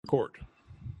record.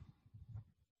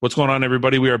 What's going on,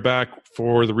 everybody? We are back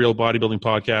for the Real Bodybuilding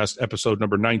Podcast, episode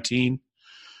number 19.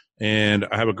 And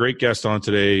I have a great guest on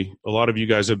today. A lot of you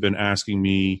guys have been asking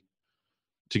me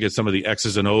to get some of the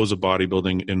X's and O's of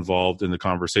bodybuilding involved in the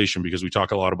conversation because we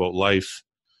talk a lot about life,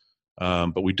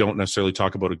 but we don't necessarily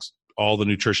talk about all the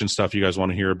nutrition stuff you guys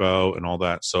want to hear about and all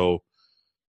that. So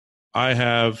I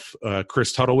have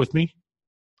Chris Tuttle with me.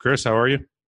 Chris, how are you?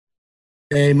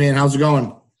 Hey, man. How's it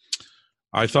going?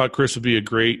 I thought Chris would be a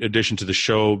great addition to the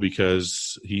show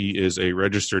because he is a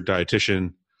registered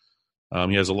dietitian.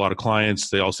 He has a lot of clients.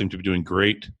 They all seem to be doing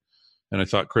great. And I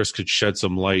thought Chris could shed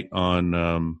some light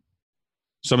on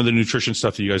some of the nutrition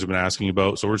stuff that you guys have been asking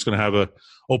about. So we're just going to have an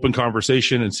open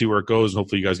conversation and see where it goes. And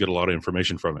hopefully you guys get a lot of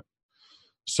information from it.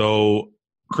 So,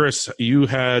 Chris, you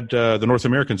had the North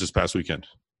Americans this past weekend.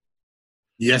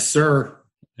 Yes, sir.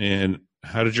 And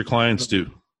how did your clients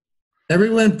do?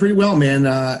 Everything went pretty well, man.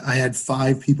 I had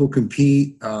 5 people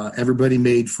compete. Everybody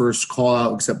made first call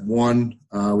out except one.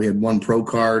 We had one pro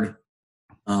card.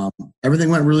 Everything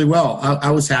went really well.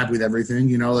 I was happy with everything.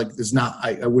 You know, like there's not,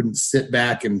 I wouldn't sit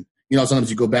back and, you know, sometimes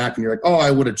you go back and you're like, oh,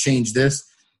 I would have changed this.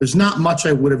 There's not much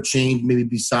I would have changed, maybe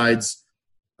besides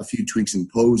a few tweaks in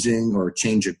posing or a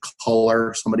change of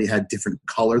color. Somebody had different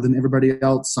color than everybody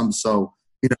else. So,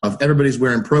 you know, if everybody's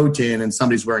wearing protein and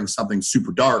somebody's wearing something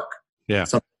super dark, yeah,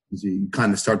 you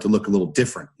kind of start to look a little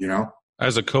different, you know?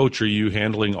 As a coach, are you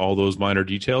handling all those minor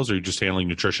details or are you just handling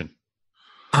nutrition?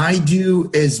 I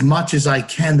do as much as I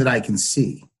can that I can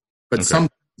see. But okay.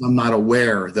 Sometimes I'm not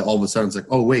aware that all of a sudden it's like,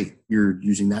 oh, wait, you're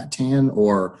using that tan?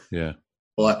 Or, yeah,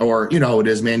 or you know, it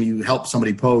is, man, you help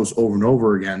somebody pose over and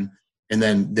over again, and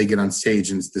then they get on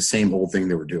stage and it's the same old thing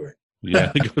they were doing.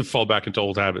 Yeah, they could fall back into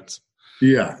old habits.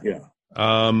 Yeah.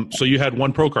 So you had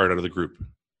one pro card out of the group?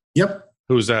 Yep.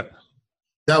 Who was that?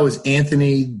 That was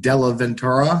Anthony Della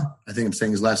Ventura. I think I'm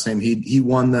saying his last name. He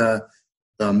won the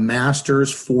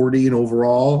Masters 40 in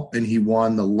overall, and he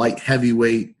won the light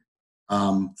heavyweight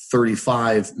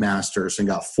 35 Masters and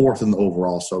got 4th in the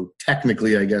overall. So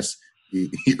technically, I guess he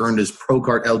earned his pro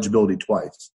card eligibility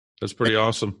twice. That's pretty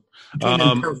awesome.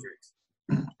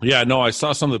 Yeah, no, I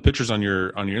saw some of the pictures on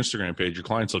your Instagram page. Your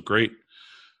clients look great.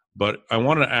 But I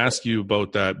wanted to ask you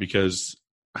about that because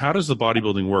how does the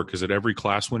bodybuilding work? Is it every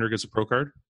class winner gets a pro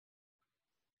card?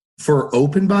 For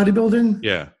open bodybuilding?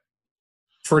 Yeah.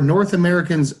 For North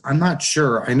Americans, I'm not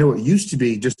sure. I know it used to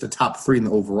be just the top 3 in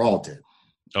the overall did.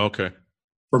 Okay.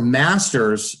 For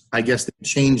Masters, I guess they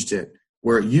changed it,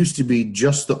 where it used to be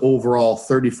just the overall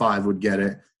 35 would get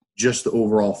it, just the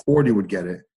overall 40 would get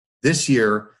it. This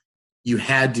year, you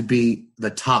had to be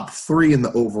the top 3 in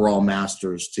the overall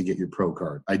Masters to get your pro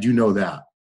card. I do know that.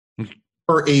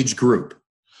 Per age group.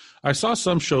 I saw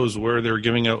some shows where they were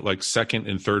giving out like 2nd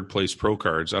and 3rd place pro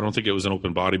cards. I don't think it was an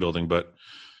open bodybuilding, but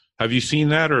have you seen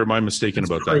that or am I mistaken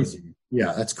about crazy. That?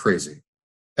 Yeah, that's crazy.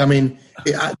 I mean,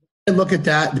 I look at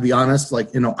that, to be honest,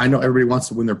 like, you know, I know everybody wants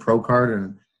to win their pro card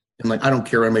and like, I don't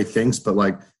care what anybody thinks, but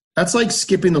like, that's like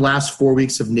skipping the last 4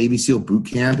 weeks of Navy SEAL boot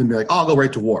camp and be like, oh, I'll go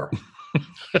right to war.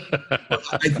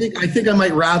 I think I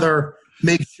might rather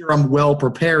make sure I'm well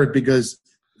prepared because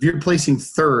if you're placing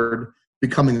 3rd,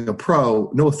 becoming a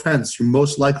pro, no offense, you're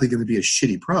most likely going to be a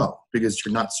shitty pro because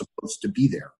you're not supposed to be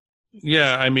there.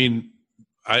 Yeah, I mean,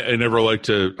 I never like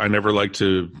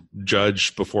to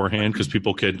judge beforehand because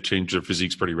people can change their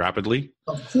physiques pretty rapidly.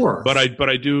 Of course, but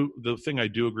I do. The thing I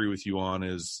do agree with you on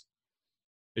is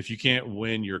if you can't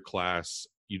win your class,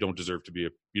 you don't deserve to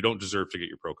get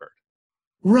your pro card.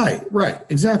 Right,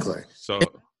 exactly. So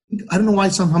I don't know why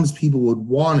sometimes people would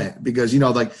want it because, you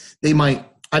know, like they might.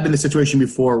 I've been in a situation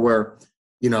before where,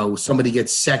 you know, somebody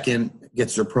gets 2nd,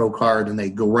 gets their pro card, and they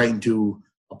go right into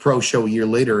a pro show a year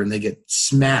later and they get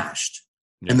smashed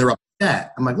and they're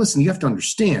upset. I'm like, listen, you have to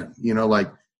understand, you know,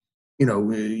 like, you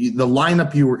know, the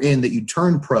lineup you were in that you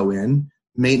turned pro in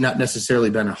may not necessarily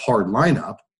been a hard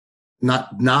lineup,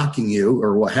 not knocking you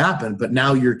or what happened, but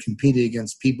now you're competing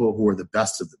against people who are the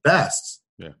best of the best.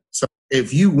 Yeah. So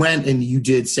if you went and you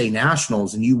did, say,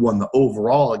 nationals and you won the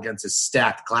overall against a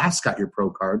stacked class, got your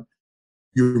pro card,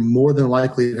 you're more than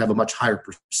likely to have a much higher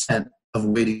percent of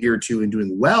waiting a year or 2 and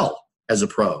doing well as a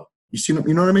pro. You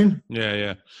know what I mean?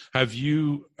 Yeah. Have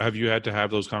you had to have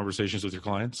those conversations with your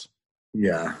clients?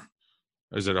 Yeah.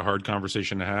 Is it a hard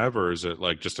conversation to have, or is it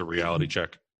like just a reality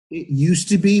check? It used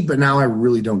to be, but now I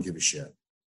really don't give a shit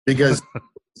because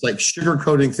it's like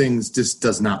sugarcoating things just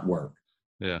does not work.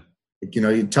 Yeah. You know,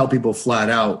 you tell people flat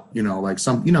out, you know, like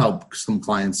how some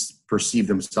clients perceive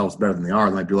themselves better than they are.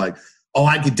 They might be like, oh,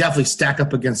 I could definitely stack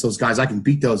up against those guys. I can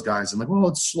beat those guys. I'm like, well,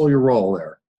 let's slow your roll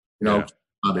there. You know,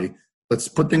 Bobby, let's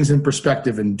put things in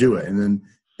perspective and do it. And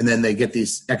and then they get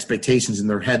these expectations in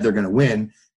their head they're going to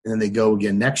win, and then they go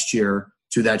again next year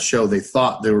to that show they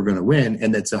thought they were going to win,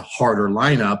 and it's a harder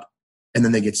lineup, and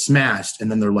then they get smashed, and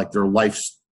then they're like their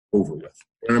life's over with.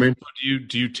 You know what I mean?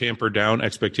 Do you tamper down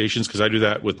expectations? Because I do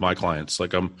that with my clients.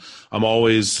 Like I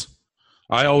always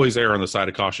err on the side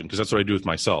of caution because that's what I do with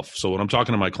myself. So when I'm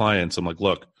talking to my clients, I'm like,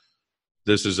 look,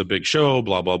 this is a big show,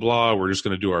 blah, blah, blah. We're just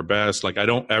going to do our best. Like I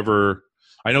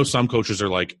know some coaches are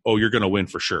like, oh, you're going to win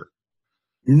for sure.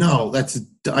 No, that's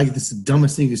the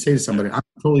dumbest thing you say to somebody. I'm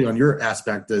totally on your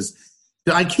aspect.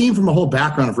 I came from a whole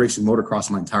background of racing motocross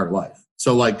my entire life.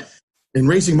 So like in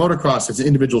racing motocross, it's an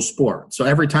individual sport. So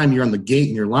every time you're on the gate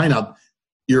in your lineup,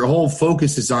 your whole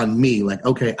focus is on me. Like,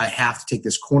 okay, I have to take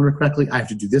this corner correctly. I have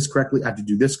to do this correctly. I have to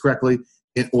do this correctly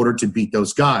in order to beat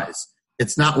those guys.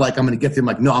 It's not like I'm going to get them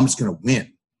like, no, I'm just going to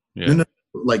win. Yeah. No,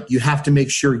 like you have to make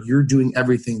sure you're doing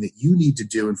everything that you need to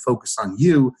do and focus on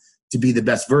you to be the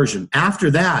best version.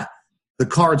 After that, the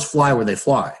cards fly where they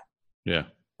fly. Yeah.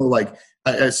 Like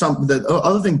the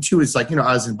other thing too is like, you know,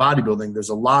 as in bodybuilding, there's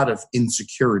a lot of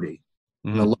insecurity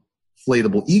and a lot of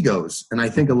inflatable egos. And I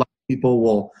think a lot of people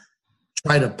will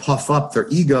try to puff up their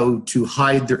ego to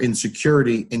hide their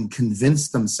insecurity and convince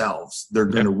themselves they're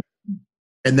going to win.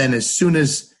 And then as soon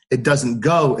as it doesn't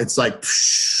go, it's like,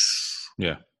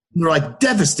 yeah, they're like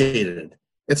devastated.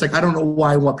 It's like, I don't know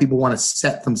why people want to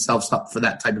set themselves up for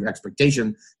that type of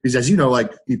expectation. Because as you know,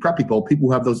 like you prep people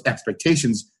who have those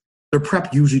expectations, their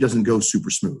prep usually doesn't go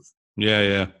super smooth. Yeah.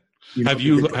 Yeah. You know,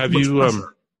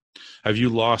 have you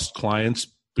lost clients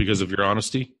because of your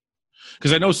honesty?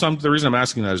 Because I know the reason I'm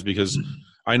asking that is because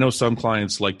I know some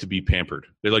clients like to be pampered.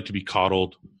 They like to be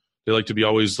coddled. They like to be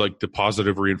always like the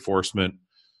positive reinforcement.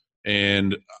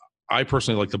 And I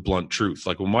personally like the blunt truth.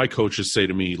 Like when my coaches say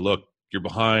to me, look, you're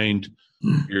behind,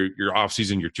 you're off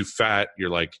season, you're too fat. You're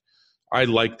like, I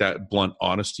like that blunt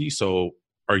honesty. So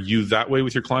are you that way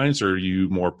with your clients, or are you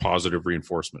more positive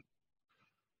reinforcement?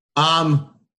 Probably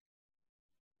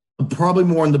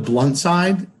more on the blunt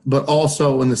side, but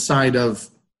also on the side of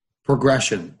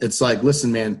progression. It's like,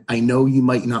 listen, man, I know you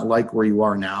might not like where you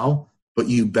are now, but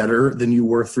you better than you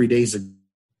were 3 days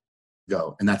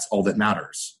ago. And that's all that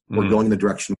matters. We're going in the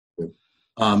direction.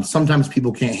 Sometimes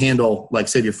people can't handle, like,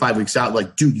 say you're 5 weeks out,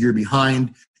 like, dude, you're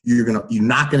behind, you're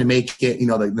not going to make it, you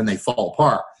know, then they fall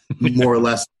apart. More or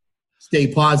less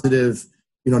stay positive,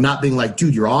 you know, not being like,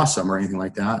 dude, you're awesome or anything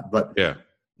like that. But yeah,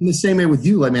 in the same way with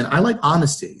you, like, man, I like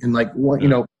honesty and like what, you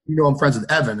know, I'm friends with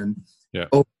Evan and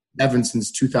Evan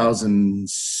since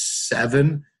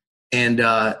 2007.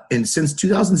 And since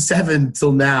 2007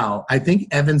 till now, I think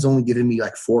Evan's only given me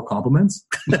like 4 compliments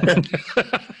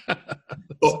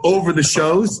over the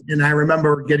shows. And I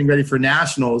remember getting ready for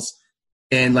nationals,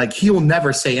 and like he will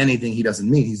never say anything he doesn't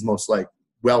mean. He's the most like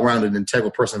well-rounded,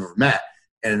 integral person I've ever met.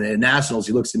 And at nationals,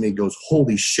 he looks at me and goes,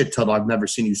 "Holy shit, Tuttle, I've never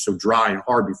seen you so dry and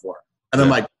hard before." And I'm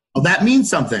like, "Oh, that means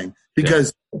something,"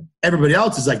 because everybody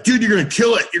else is like, "Dude, you're going to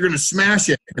kill it. You're going to smash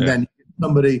it." And then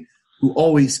somebody who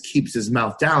always keeps his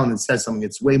mouth down and says something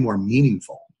that's way more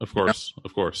meaningful. Of course,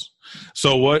 of course.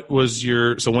 So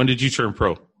when did you turn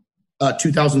pro?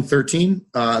 2013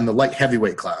 in the light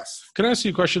heavyweight class. Can I ask you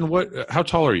a question? How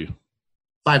tall are you?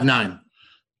 5'9".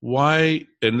 Why,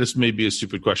 and this may be a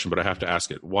stupid question, but I have to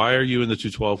ask it. Why are you in the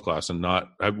 212 class and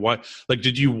not, why, like,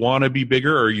 did you want to be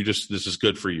bigger, or are you just, this is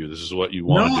good for you? This is what you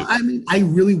want to do? I mean, I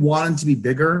really wanted to be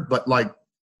bigger, but like,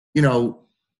 you know,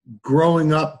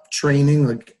 growing up training,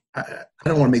 like, I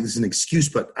don't want to make this an excuse,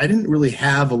 but I didn't really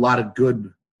have a lot of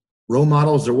good role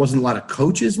models. There wasn't a lot of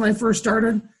coaches when I first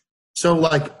started. So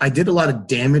like I did a lot of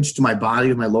damage to my body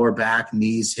with my lower back,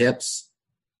 knees, hips.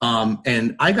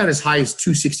 And I got as high as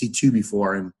 262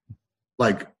 before. And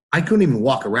like, I couldn't even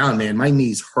walk around, man. My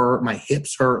knees hurt, my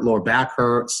hips hurt, lower back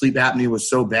hurt. Sleep apnea was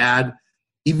so bad,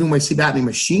 even my sleep apnea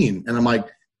machine. And I'm like,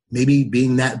 maybe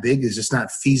being that big is just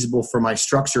not feasible for my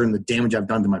structure and the damage I've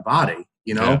done to my body,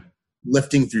 you know? Yeah.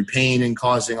 Lifting through pain and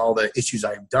causing all the issues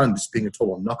I've done, just being a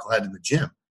total knucklehead in the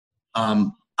gym.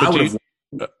 I'm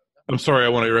sorry, I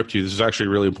want to interrupt you. This is actually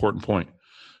a really important point.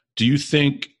 Do you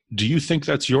think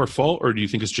that's your fault, or do you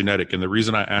think it's genetic? And the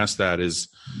reason I ask that is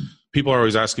people are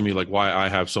always asking me like why I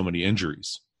have so many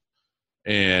injuries.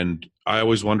 And I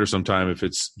always wonder sometime if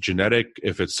it's genetic,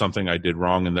 if it's something I did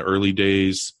wrong in the early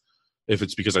days, if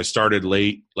it's because I started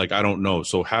late, like I don't know.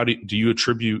 So how do you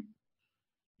attribute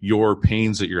your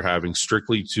pains that you're having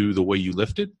strictly to the way you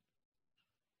lifted?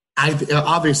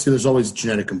 Obviously there's always a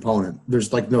genetic component.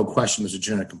 There's like no question there's a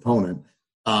genetic component.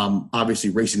 Obviously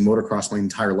racing motocross my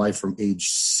entire life from age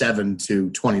 7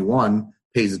 to 21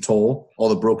 pays a toll, all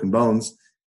the broken bones.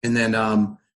 And then,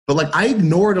 but like I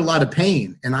ignored a lot of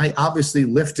pain, and I obviously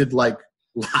lifted like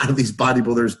a lot of these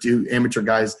bodybuilders do, amateur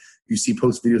guys you see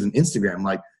post videos on Instagram,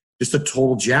 like just a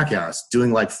total jackass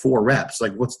doing like 4 reps.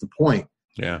 Like, what's the point?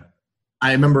 Yeah.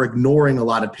 I remember ignoring a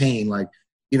lot of pain, like,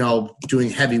 doing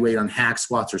heavyweight on hack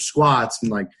squats or squats,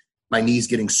 and like my knees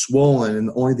getting swollen. And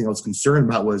the only thing I was concerned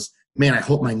about was, man, I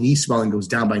hope my knee swelling goes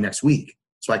down by next week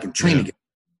so I can train again,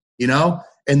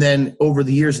 And then over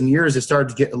the years and years, it started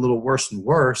to get a little worse and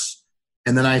worse.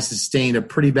 And then I sustained a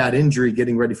pretty bad injury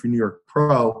getting ready for New York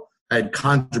Pro. I had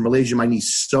chondromalacia, my knee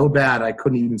so bad I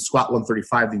couldn't even squat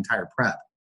 135 the entire prep.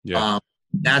 Yeah.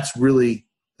 That's really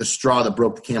the straw that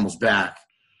broke the camel's back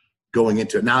going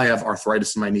into it. Now I have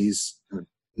arthritis in my knees, and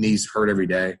knees hurt every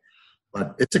day.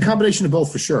 But it's a combination of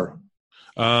both for sure.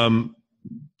 How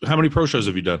many pro shows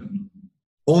have you done?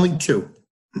 Only 2.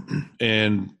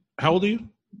 And how old are you?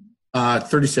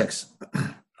 36.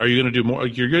 Are you going to do more?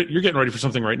 You're getting ready for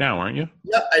something right now, aren't you?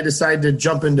 Yeah, I decided to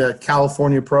jump into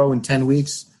California Pro in 10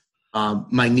 weeks.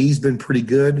 My knee's been pretty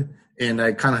good, and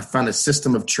I kind of found a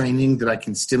system of training that I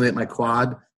can stimulate my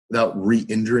quad without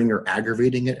re-injuring or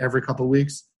aggravating it every couple of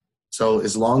weeks. So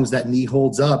as long as that knee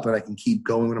holds up and I can keep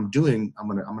going what I'm doing, I'm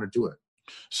gonna do it.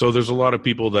 So there's a lot of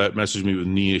people that message me with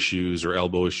knee issues or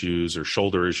elbow issues or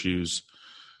shoulder issues.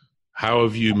 How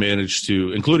have you managed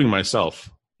to, including myself?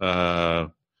 I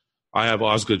have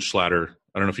Osgood-Schlatter.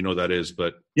 I don't know if you know what that is,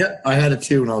 but yeah, I had it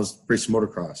too when I was racing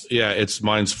motocross. Yeah,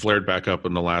 mine's flared back up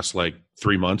in the last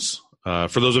 3 months.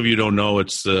 For those of you who don't know,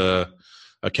 it's a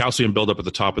calcium buildup at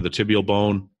the top of the tibial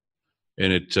bone,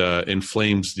 and it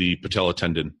inflames the patella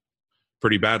tendon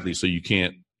pretty badly. So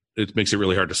it makes it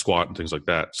really hard to squat and things like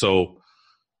that. So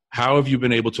how have you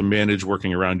been able to manage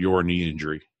working around your knee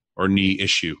injury or knee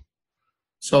issue?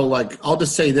 So I'll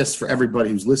just say this for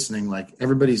everybody who's listening,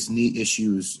 everybody's knee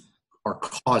issues or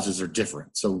causes are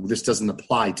different. So this doesn't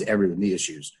apply to every knee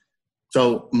issues.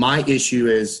 So my issue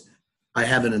is I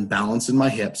have an imbalance in my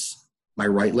hips. My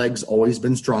right leg's always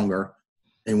been stronger.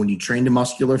 And when you train to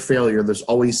muscular failure, there's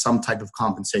always some type of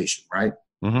compensation, right?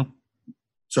 Mm-hmm.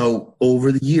 So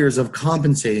over the years of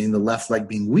compensating, the left leg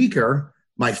being weaker,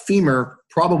 my femur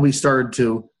probably started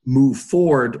to move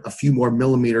forward a few more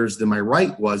millimeters than my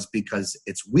right was because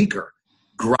it's weaker,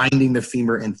 grinding the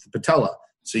femur into the patella.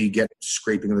 So you get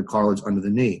scraping of the cartilage under the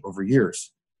knee over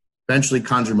years. Eventually,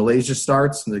 chondromalacia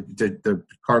starts and the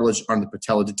cartilage on the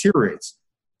patella deteriorates.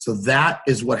 So that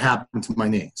is what happened to my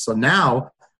knee. So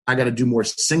now I got to do more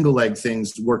single leg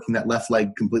things, working that left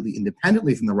leg completely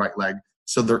independently from the right leg.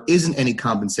 So there isn't any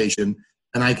compensation,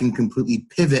 and I can completely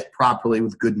pivot properly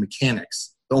with good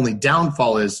mechanics. The only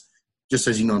downfall is, just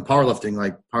as you know, in powerlifting,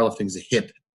 powerlifting is a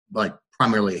hip,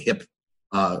 primarily a hip.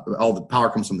 All the power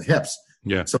comes from the hips.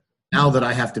 Yeah. So now that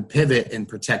I have to pivot and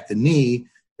protect the knee,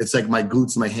 it's like my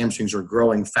glutes and my hamstrings are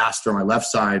growing faster on my left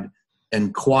side,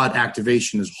 and quad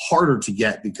activation is harder to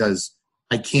get because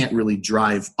I can't really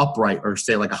drive upright or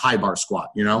stay like a high bar squat,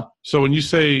 So when you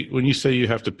say you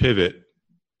have to pivot,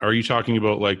 are you talking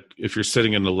about if you're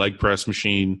sitting in the leg press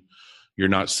machine, you're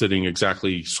not sitting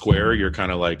exactly square? You're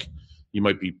kind of you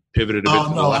might be pivoted a bit.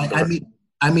 Oh, no,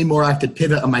 I mean more I have to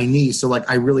pivot on my knee. So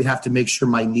I really have to make sure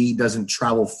my knee doesn't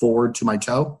travel forward to my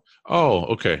toe. Oh,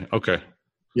 okay.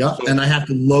 Yeah. So, and I have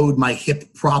to load my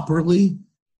hip properly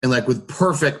and with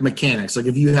perfect mechanics.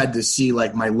 If you had to see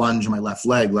my lunge on my left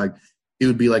leg, it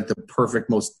would be the perfect,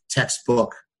 most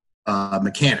textbook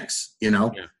mechanics, Yeah.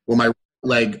 Well, my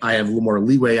leg, I have a little more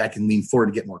leeway. I can lean forward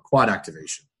to get more quad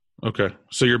activation. Okay.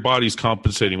 So your body's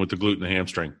compensating with the glute and the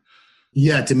hamstring.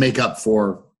 Yeah, to make up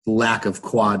for the lack of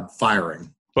quad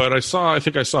firing. But I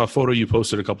think I saw a photo you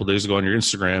posted a couple of days ago on your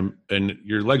Instagram, and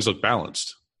your legs look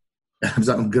balanced.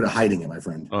 I'm good at hiding it, my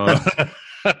friend.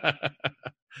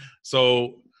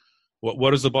 So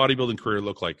what does the bodybuilding career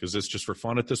look like? Is this just for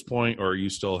fun at this point, or you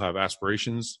still have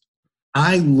aspirations?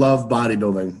 I love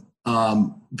bodybuilding.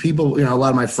 People, a lot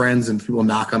of my friends and people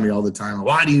knock on me all the time.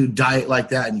 Why do you diet like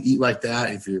that and eat like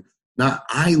that? If you're not,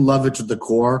 I love it to the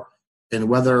core. And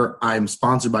whether I'm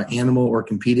sponsored by Animal or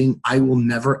competing, I will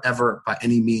never, ever by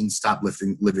any means stop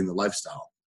living the lifestyle.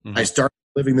 Mm-hmm. I started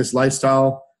living this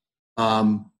lifestyle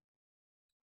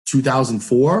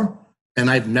 2004, and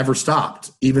I've never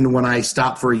stopped. Even when I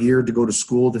stopped for a year to go to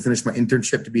school to finish my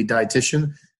internship to be a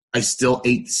dietitian, I still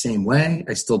ate the same way.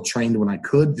 I still trained when I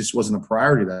could. This wasn't a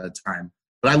priority at that time.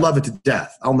 But I love it to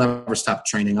death. I'll never stop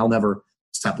training. I'll never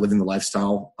stop living the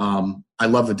lifestyle. I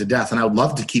love it to death. And I would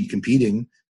love to keep competing.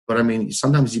 But,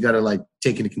 sometimes you got to,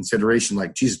 take into consideration,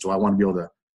 Jesus, do I want to be able to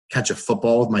catch a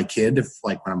football with my kid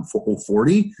when I'm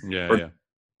 40? Yeah.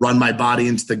 Run my body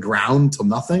into the ground till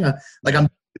nothing? I'm not going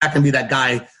to be that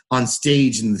guy on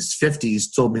stage in his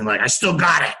 50s told me like, I still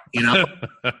got it,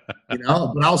 but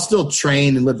I'll still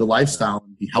train and live the lifestyle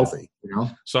and be healthy,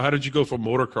 So how did you go from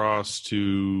motocross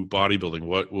to bodybuilding?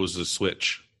 What was the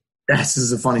switch? This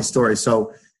is a funny story.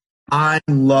 So I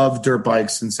loved dirt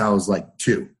bikes since I was like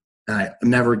 2, and I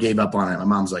never gave up on it. My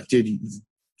mom's like, dude,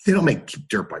 they don't make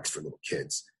dirt bikes for little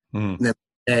kids. And then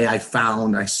one day I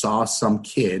saw some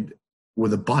kid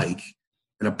with a bike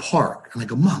in a park, and I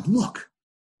go, Mom, look.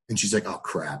 And she's like, oh,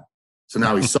 crap. So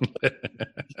now he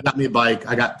got me a bike.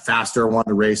 I got faster. I wanted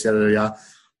to race.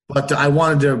 But I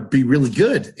wanted to be really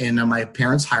good. And my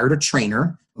parents hired a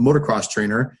trainer, a motocross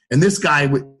trainer. And this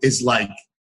guy is like,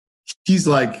 he's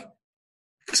like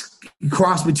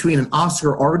cross between an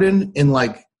Oscar Arden and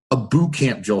like a boot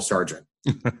camp Joel Sargent.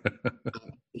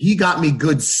 He got me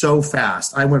good so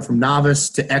fast. I went from novice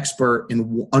to expert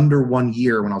in under 1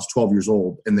 year when I was 12 years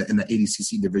old in the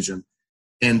ADCC division.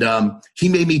 And he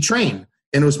made me train.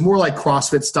 And it was more like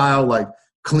CrossFit style, like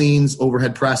cleans,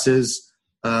 overhead presses,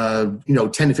 10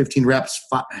 to 15 reps,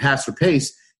 faster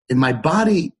pace. And my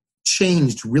body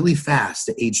changed really fast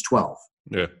at age 12.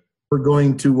 Yeah. We're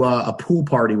going to a pool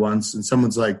party once, and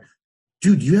someone's like,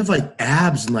 dude, you have like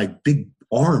abs and like big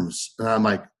arms. And I'm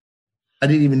like, I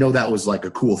didn't even know that was like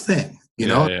a cool thing,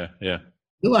 Yeah.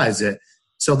 Realize it.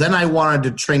 So then I wanted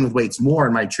to train with weights more,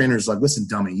 and my trainer's like, listen,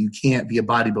 dummy, you can't be a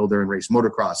bodybuilder and race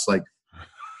motocross. Like,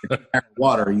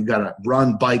 water, you got to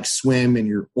run, bike, swim, and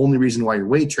your only reason why you're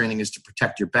weight training is to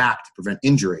protect your back, to prevent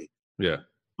injury. Yeah.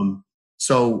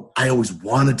 So I always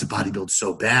wanted to bodybuild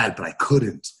so bad, but I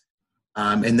couldn't.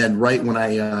 And then right when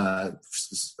I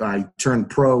turned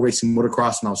pro racing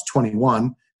motocross when I was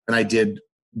 21, and I did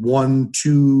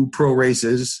 1-2 pro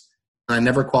races, and I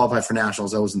never qualified for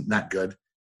nationals. I wasn't that good.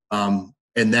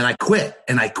 And then I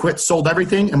quit, sold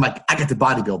everything. I'm like, I get to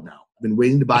bodybuild now. I've been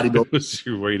waiting to bodybuild.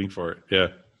 You're waiting for it. Yeah.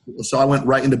 So I went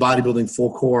right into bodybuilding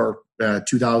full core,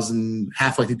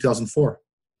 halfway through 2004.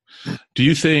 Do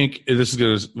you think this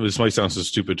might sound so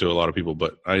stupid to a lot of people,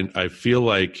 but I feel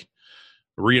like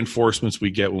reinforcements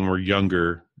we get when we're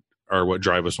younger are what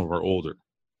drive us when we're older.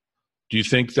 Do you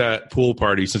think that pool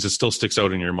party, since it still sticks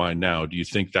out in your mind now, do you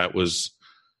think that was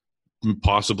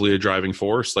possibly a driving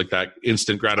force, like that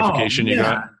instant gratification you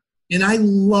got? And I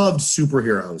loved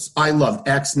superheroes. I loved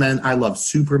X-Men. I loved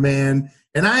Superman.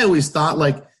 And I always thought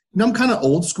like, I'm kind of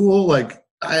old school. Like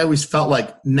I always felt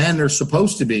like men are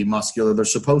supposed to be muscular. They're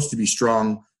supposed to be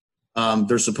strong.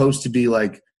 They're supposed to be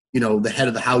like, the head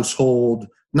of the household,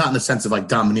 not in the sense of like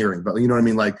domineering, but you know what I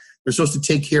mean? Like they're supposed to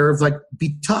take care of, like,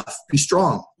 be tough, be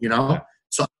strong,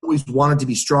 So I always wanted to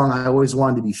be strong. I always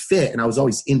wanted to be fit. And I was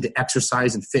always into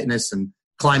exercise and fitness and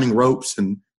climbing ropes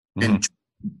and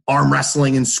arm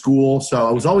wrestling in school. So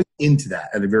I was always into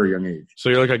that at a very young age. So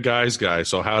you're like a guy's guy.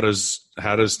 So how does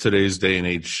today's day and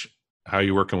age, how are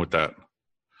you working with that?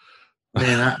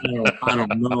 Man, I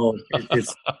don't know.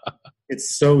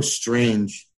 It's so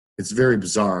strange. It's very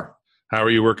bizarre. How are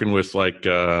you working with like,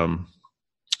 there's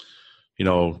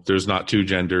not 2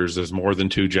 genders, there's more than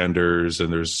 2 genders,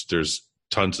 and there's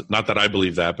tons, not that I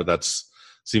believe that, but that's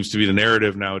seems to be the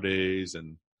narrative nowadays.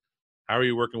 And how are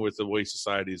you working with the way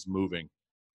society is moving?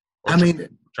 The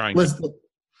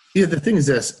thing is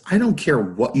this, I don't care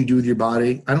what you do with your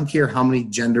body. I don't care how many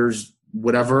genders,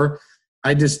 whatever.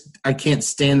 I can't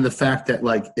stand the fact that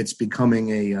like it's becoming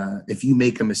if you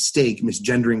make a mistake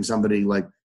misgendering somebody, like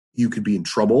you could be in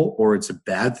trouble or it's a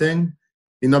bad thing.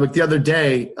 Like the other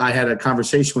day I had a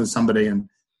conversation with somebody and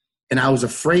I was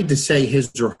afraid to say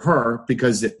his or her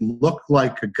because it looked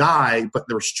like a guy, but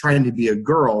they were trying to be a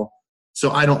girl.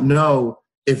 So I don't know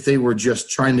if they were just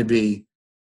trying to be,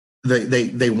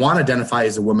 they want to identify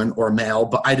as a woman or a male,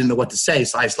 but I didn't know what to say.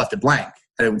 So I just left it blank.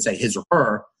 I didn't say his or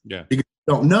her because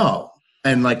I don't know.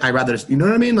 And like, I rather, you know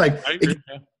what I mean? Like, I agree,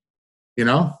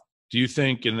 Do you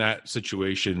think in that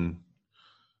situation,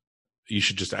 you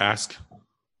should just ask?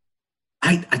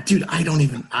 Dude, I don't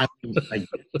even, I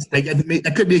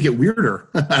could make it weirder.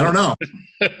 I don't know.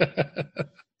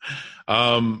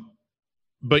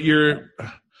 But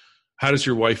how does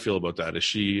your wife feel about that? Is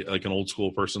she like an old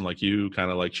school person like you, kind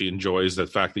of like she enjoys the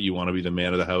fact that you want to be the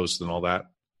man of the house and all that?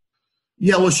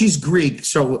 Yeah, well, she's Greek.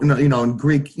 So, in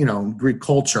Greek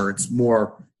culture, it's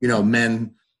more,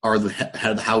 men are the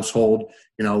head of the household,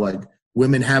 like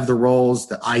women have the roles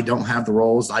that I don't have the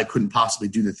roles. I couldn't possibly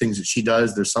do the things that she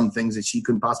does. There's some things that she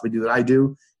couldn't possibly do that I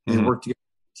do. And we work together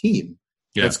as a team.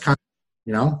 Yeah. That's kind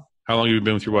of, How long have you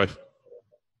been with your wife?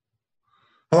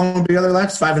 How long have we been together,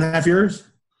 Lex? 5.5 years?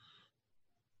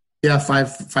 Yeah,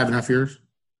 5.5 years.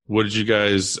 What did you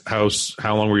guys, how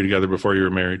long were you together before you were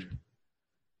married?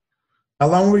 How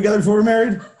long were we together before we were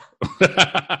married?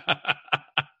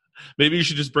 Maybe you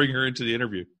should just bring her into the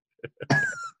interview.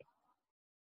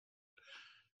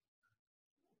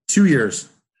 2 years.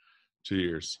 2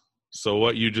 years. So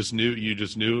what, you just knew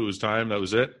it was time? That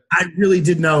was it? I really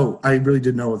did know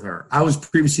with her. I was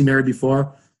previously married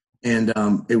before, and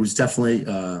it was definitely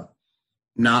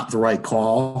not the right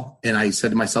call. And I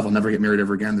said to myself, I'll never get married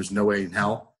ever again. There's no way in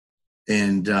hell.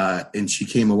 And she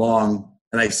came along,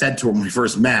 and I said to her when we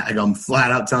first met, I go, I'm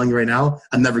flat out telling you right now,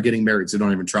 I'm never getting married, so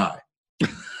don't even try.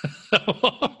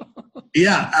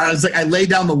 Yeah, I was like, I laid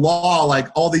down the law, like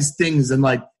all these things,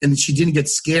 and she didn't get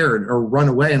scared or run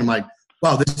away. And I'm like,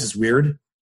 wow, this is weird.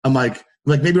 I'm like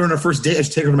maybe on our first date, I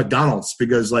should take her to McDonald's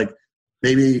because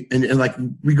maybe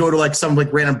and we go to some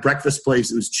random breakfast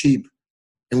place. It was cheap,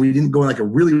 and we didn't go on a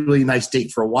really, really nice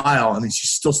date for a while. And then she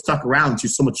still stuck around. She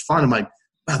was so much fun. I'm like,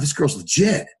 wow, this girl's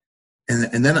legit.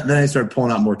 And then I started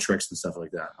pulling out more tricks and stuff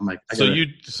like that. I'm like, so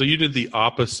you did the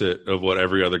opposite of what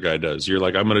every other guy does. You're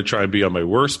like, I'm going to try and be on my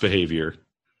worst behavior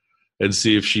and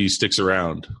see if she sticks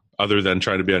around, other than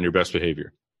trying to be on your best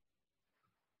behavior.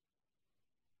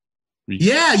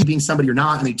 Yeah, you being somebody you're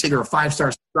not, and they take her a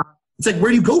 5-star spot. It's like,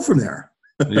 where do you go from there?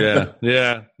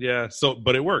 yeah. So,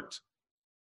 but it worked.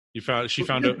 She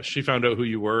found out who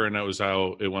you were, and that was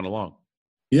how it went along.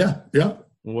 Yeah.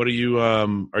 What are you?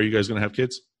 Are you guys going to have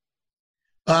kids?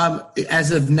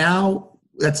 As of now,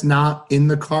 that's not in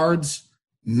the cards.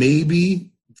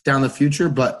 Maybe down the future,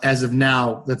 but as of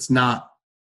now, that's not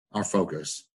our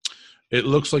focus. It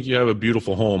looks like you have a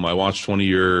beautiful home. I watched one of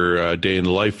your day in the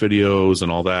life videos and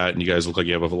all that, and you guys look like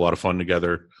you have a lot of fun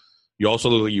together. You also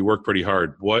look like you work pretty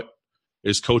hard. What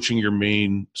is coaching your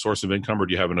main source of income, or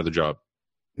do you have another job?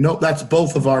 No, that's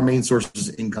both of our main sources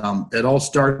of income. It all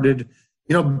started,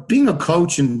 being a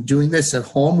coach and doing this at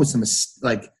home was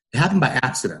it happened by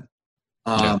accident.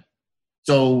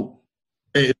 So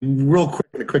real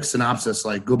quick, a quick synopsis,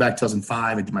 go back to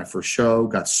 2005, I did my first show,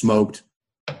 got smoked,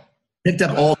 picked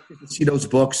up all Cito's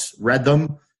books, read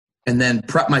them, and then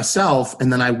prepped myself,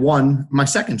 and then I won my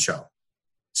second show.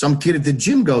 Some kid at the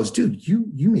gym goes, dude,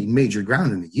 you made major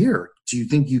ground in a year. Do you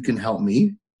think you can help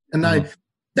me? And I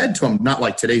said to him, not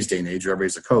like today's day and age where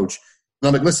everybody's a coach. And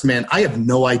I'm like, listen, man, I have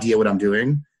no idea what I'm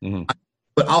doing,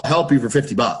 but I'll help you for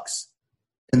 $50.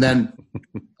 And then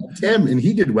Tim, and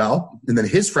he did well. And then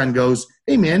his friend goes,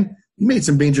 hey, man, you made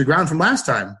some major ground from last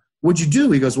time. What'd you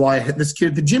do? He goes, well, I had this kid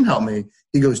at the gym help me.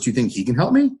 He goes, do you think he can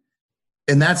help me?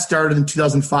 And that started in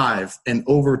 2005. And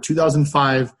over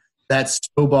 2005, that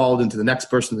snowballed into the next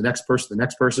person, the next person, the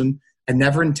next person. I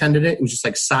never intended it. It was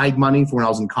just side money for when I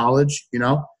was in college,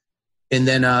 And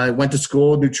then I went to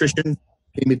school, nutrition,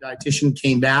 became a dietitian,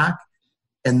 came back.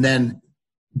 And then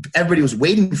everybody was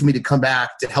waiting for me to come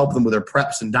back to help them with their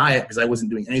preps and diet because I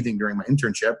wasn't doing anything during my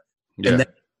internship. Yeah.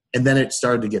 And then it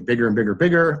started to get bigger and bigger and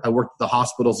bigger. I worked at the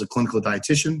hospital as a clinical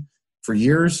dietitian for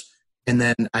years. And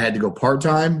then I had to go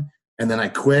part-time. And then I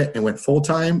quit and went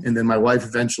full-time. And then my wife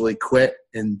eventually quit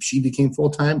and she became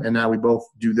full-time. And now we both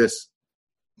do this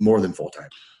more than full-time.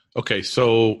 Okay.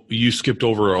 So you skipped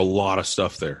over a lot of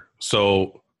stuff there.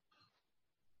 So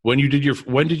when did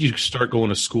you start going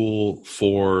to school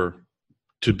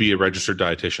to be a registered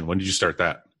dietitian? When did you start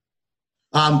that?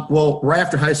 Well, right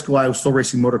after high school, I was still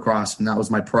racing motocross, and that was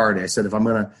my priority. I said, if I'm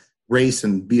going to race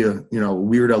and be a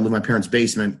weirdo, live in my parents'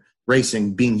 basement,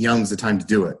 racing, being young is the time to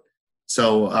do it.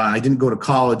 So I didn't go to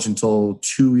college until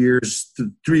 3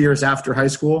 years after high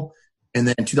school. And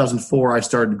then in 2004, I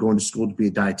started going to school to be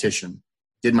a dietitian.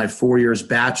 Did my 4 years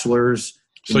bachelor's.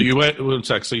 So you went, one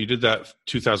sec, so you did that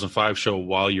 2005 show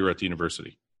while you were at the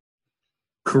university?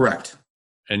 Correct.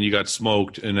 And you got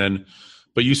smoked,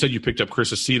 but you said you picked up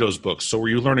Chris Aceto's books. So were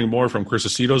you learning more from Chris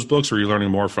Aceto's books, or were you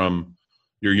learning more from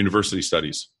your university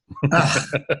studies?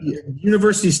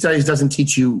 University studies doesn't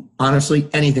teach you, honestly,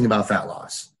 anything about fat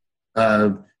loss.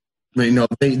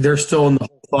 They're still in the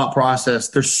whole thought process.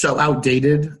 They're so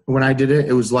outdated. When I did it,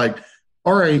 it was like,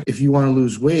 all right, if you want to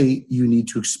lose weight, you need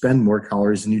to expend more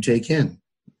calories than you take in.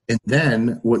 And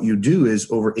then what you do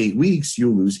is over 8 weeks,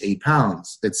 you'll lose 8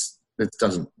 pounds.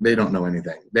 They don't know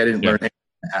anything. They didn't learn any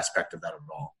aspect of that at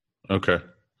all. Okay.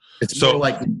 It's more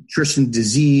like nutrition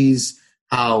disease,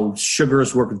 how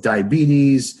sugars work with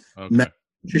diabetes,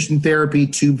 nutrition therapy,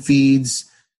 tube feeds,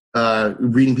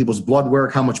 reading people's blood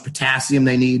work, how much potassium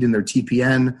they need in their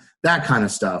TPN, that kind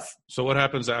of stuff. So what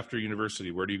happens after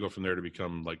university? Where do you go from there to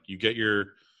become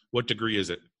what degree is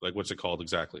it? What's it called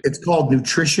exactly? It's called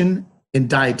nutrition and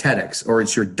dietetics, or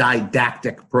it's your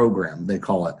didactic program, they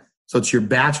call it. So it's your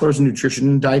bachelor's in nutrition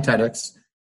and dietetics.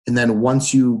 And then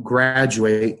once you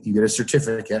graduate, you get a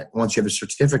certificate. Once you have a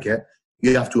certificate,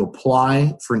 you have to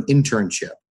apply for an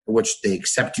internship, for which they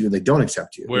accept you, they don't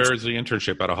accept you. Where is the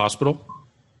internship? At a hospital?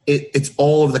 It's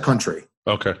all over the country.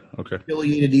 Okay.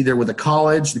 Affiliated either with a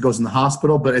college that goes in the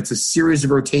hospital, but it's a series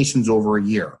of rotations over a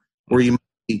year where you might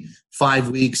be 5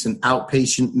 weeks in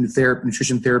outpatient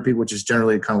nutrition therapy, which is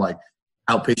generally kind of like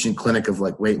outpatient clinic of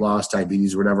like weight loss,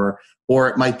 diabetes, or whatever. Or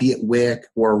it might be at WIC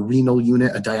or a renal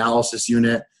unit, a dialysis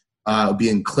unit. Be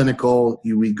in clinical.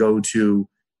 We go to,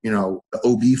 the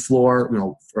OB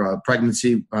floor, for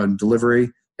pregnancy and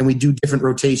delivery. And we do different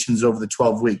rotations over the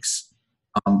 12 weeks.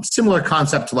 Similar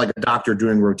concept to like a doctor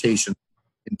doing rotation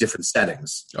in different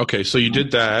settings. Okay, so you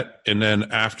did that, and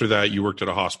then after that, you worked at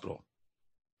a hospital.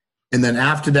 And then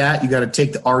after that, you got to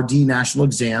take the RD national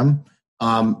exam.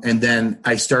 And then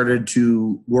I started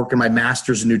to work in my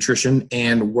master's in nutrition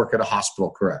and work at a hospital,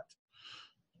 correct.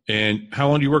 And how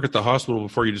long do you work at the hospital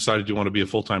before you decided you want to be a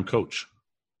full-time coach?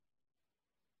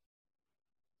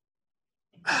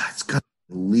 It's got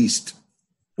at least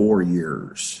 4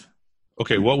 years.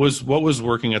 Okay, what was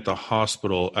working at the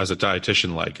hospital as a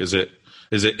dietitian like? Is it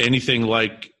anything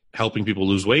like helping people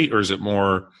lose weight, or is it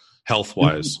more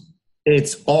health-wise?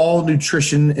 It's all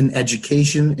nutrition and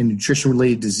education and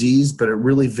nutrition-related disease, but it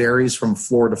really varies from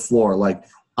floor to floor. Like,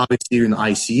 obviously, you're in the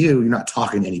ICU, you're not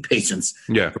talking to any patients.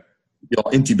 Yeah. You're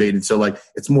all intubated. So, like,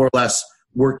 it's more or less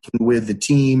working with the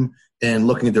team and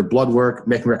looking at their blood work,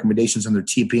 making recommendations on their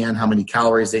TPN, how many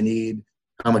calories they need,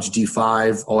 how much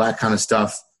D5, all that kind of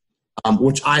stuff,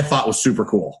 which I thought was super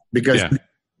cool because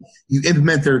you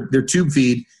implement their tube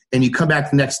feed and you come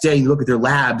back the next day and you look at their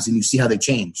labs and you see how they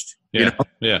changed. Yeah.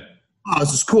 Oh,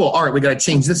 this is cool. All right, we got to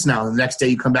change this now. And the next day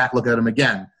you come back, look at them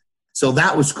again. So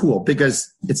that was cool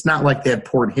because it's not like they had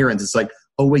poor adherence. It's like,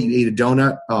 oh, wait, you ate a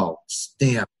donut? Oh,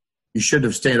 damn. You should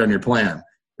have stayed on your plan.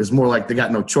 It's more like they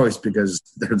got no choice because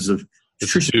there's a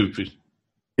nutrition.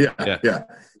 Yeah.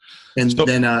 And so,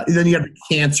 then you have the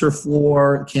cancer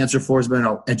floor. Cancer floor has been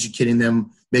educating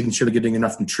them, making sure they're getting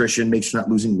enough nutrition, make sure they're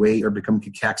not losing weight or becoming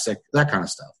cacaxic, that kind of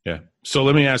stuff. Yeah. So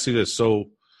let me ask you this. So,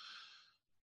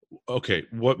 okay,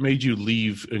 what made you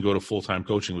leave and go to full-time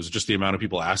coaching? Was it just the amount of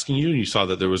people asking you and you saw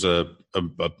that there was a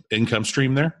income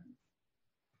stream there?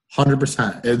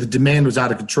 100%. The demand was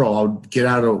out of control. I would get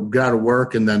out of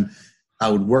work and then I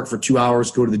would work for 2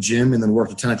 hours, go to the gym, and then work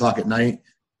till 10 o'clock at night.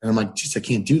 And I'm like, geez, I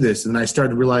can't do this. And then I started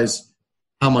to realize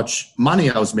how much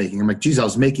money I was making. I'm like, geez, I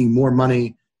was making more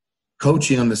money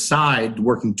coaching on the side,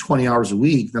 working 20 hours a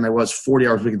week than I was 40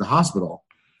 hours a week at the hospital.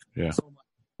 Yeah. So,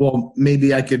 well,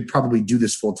 maybe I could probably do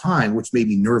this full time, which made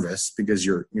me nervous because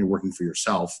you're working for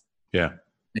yourself. Yeah.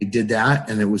 I did that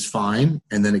and it was fine.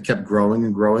 And then it kept growing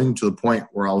and growing to the point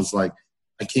where I was like,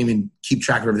 I can't even keep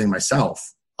track of everything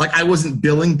myself. Like I wasn't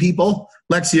billing people.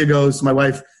 Lexia goes, my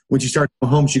wife, when she started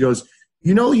going home, she goes,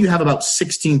 you have about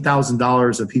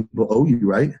 $16,000 of people owe you,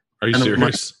 right? Are you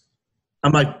serious?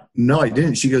 I'm like, no, I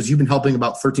didn't. She goes, you've been helping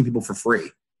about 13 people for free.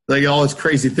 Like all these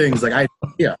crazy things. Like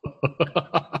yeah.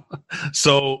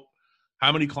 So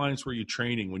how many clients were you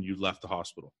training when you left the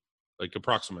hospital? Like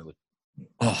approximately?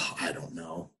 Oh, I don't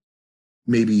know.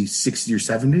 Maybe 60 or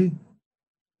 70.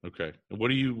 Okay. And what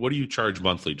do you charge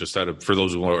monthly? Just for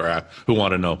those who want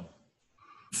to know.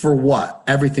 For what?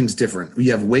 Everything's different. We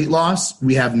have weight loss.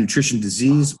 We have nutrition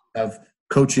disease. We have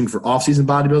coaching for off-season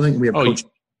bodybuilding. And we have coaching.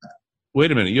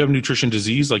 Wait a minute. You have nutrition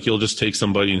disease? Like you'll just take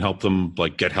somebody and help them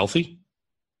like get healthy?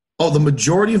 Oh, the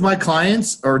majority of my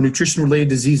clients are nutrition-related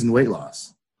disease and weight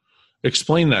loss.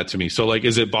 Explain that to me. So like,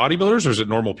 is it bodybuilders or is it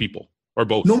normal people or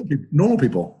both? Normal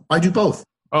people. I do both.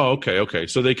 Oh, okay.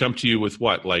 So they come to you with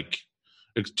what? Like,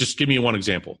 just give me one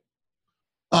example.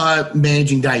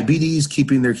 Managing diabetes,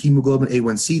 keeping their hemoglobin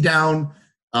A1C down.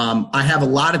 I have a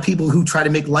lot of people who try to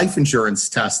make life insurance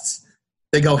tests.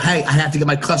 They go, hey, I have to get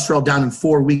my cholesterol down in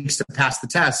 4 weeks to pass the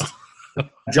test.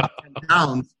 Drop 10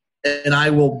 pounds, and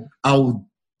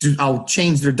I'll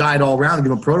change their diet all around and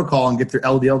give them a protocol and get their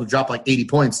LDL to drop like 80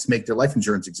 points to make their life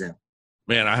insurance exam.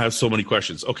 Man, I have so many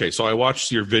questions. Okay, so I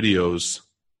watched your videos.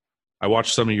 I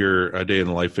watched some of your day in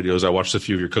the life videos. I watched a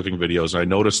few of your cooking videos, and I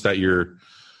noticed that you're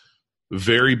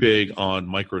very big on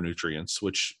micronutrients,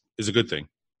 which is a good thing.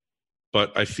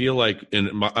 But I feel like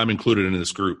I'm included in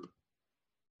this group.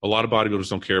 A lot of bodybuilders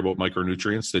don't care about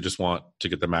micronutrients. They just want to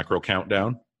get the macro count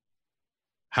down.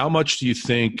 How much do you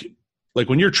think, like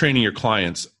when you're training your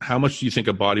clients, how much do you think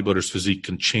a bodybuilder's physique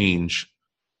can change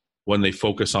when they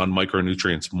focus on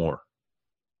micronutrients more?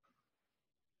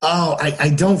 Oh, I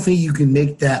don't think you can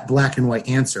make that black and white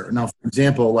answer. Now, for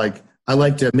example, like I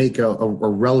like to make a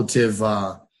relative,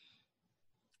 I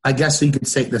guess you could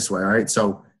say it this way, all right?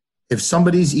 So if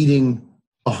somebody's eating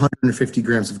 150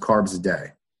 grams of carbs a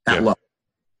day at low,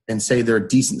 and say they're a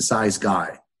decent-sized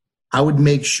guy, I would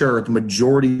make sure the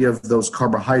majority of those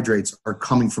carbohydrates are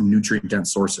coming from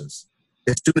nutrient-dense sources.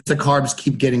 As soon as the carbs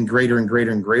keep getting greater and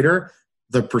greater and greater,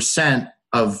 the percent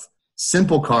of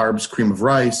simple carbs, cream of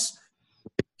rice,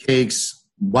 cakes,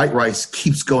 white rice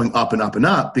keeps going up and up and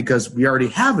up because we already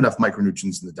have enough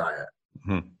micronutrients in the diet.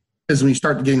 Mm-hmm. Because when you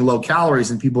start getting low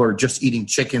calories and people are just eating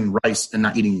chicken, rice, and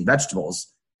not eating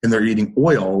vegetables, and they're eating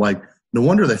oil, like no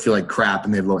wonder they feel like crap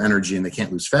and they have low energy and they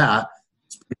can't lose fat.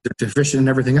 They're deficient in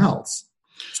everything else.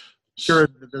 Sure,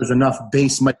 there's enough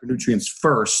base micronutrients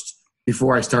first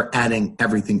before I start adding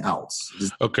everything else.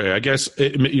 Okay, I guess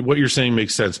what you're saying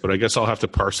makes sense, but I guess I'll have to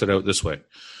parse it out this way.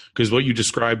 Because what you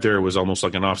described there was almost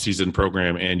like an off-season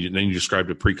program, and then you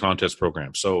described a pre-contest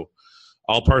program. So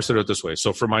I'll parse it out this way.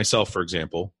 So for myself, for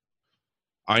example,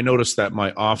 I noticed that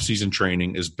my off-season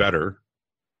training is better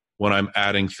when I'm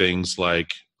adding things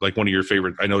like one of your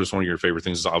favorite, I noticed one of your favorite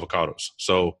things is avocados.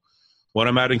 So when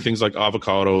I'm adding things like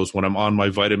avocados, when I'm on my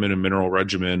vitamin and mineral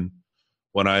regimen,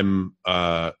 when I'm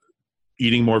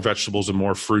eating more vegetables and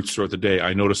more fruits throughout the day,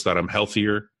 I notice that I'm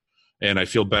healthier and I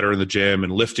feel better in the gym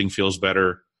and lifting feels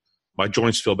better. My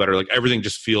joints feel better. Like everything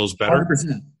just feels better.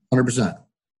 100%.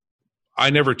 I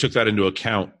never took that into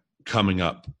account coming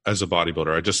up as a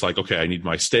bodybuilder. I just okay, I need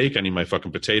my steak. I need my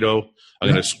fucking potato. I'm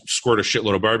going to squirt a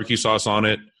shitload of barbecue sauce on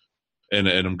it and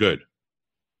I'm good.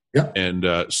 Yeah.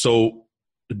 And so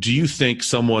do you think if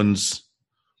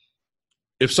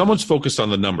someone's focused on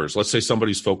the numbers, let's say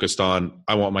somebody's focused on,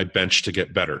 I want my bench to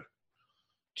get better.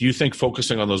 Do you think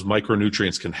focusing on those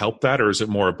micronutrients can help that, or is it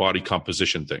more a body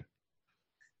composition thing?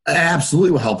 It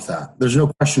absolutely will help that. There's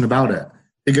no question about it.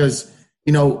 Because,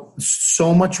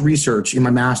 so much research in my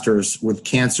master's with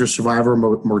cancer survivor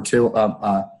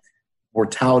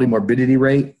mortality, morbidity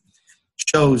rate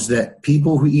shows that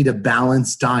people who eat a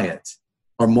balanced diet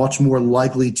are much more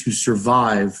likely to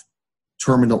survive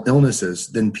terminal illnesses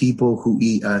than people who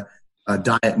eat a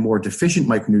diet more deficient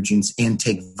micronutrients and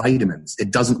take vitamins. It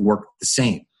doesn't work the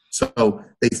same. So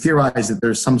they theorize that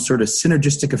there's some sort of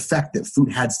synergistic effect that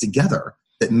food adds together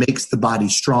that makes the body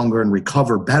stronger and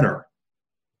recover better.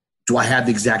 Do I have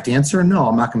the exact answer? No,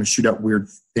 I'm not going to shoot out weird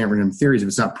random theories if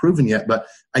it's not proven yet, but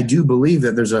I do believe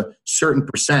that there's a certain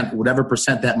percent, whatever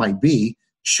percent that might be,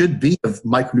 should be of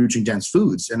micronutrient dense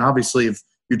foods. And obviously, if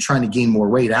you're trying to gain more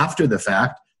weight after the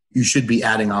fact, you should be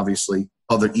adding, obviously,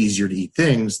 other easier to eat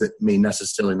things that may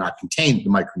necessarily not contain the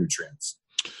micronutrients.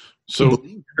 So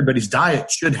everybody's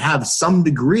diet should have some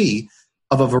degree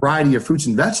of a variety of fruits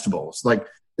and vegetables. Like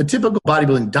the typical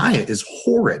bodybuilding diet is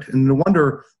horrid. And no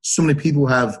wonder so many people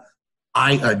have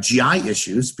GI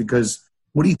issues, because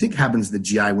what do you think happens to the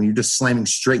GI when you're just slamming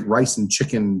straight rice and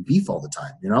chicken and beef all the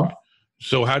time,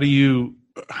 So how do you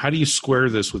square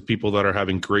this with people that are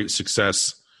having great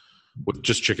success with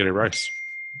just chicken and rice?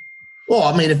 Well,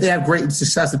 I mean, if they have great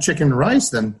success with chicken and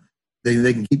rice, then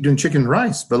they can keep doing chicken and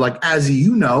rice. But as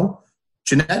you know,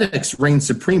 genetics reign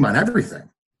supreme on everything.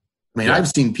 I mean, I've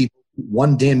seen people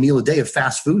one damn meal a day of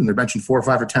fast food and they're benching 4 or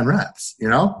 5 or 10 reps,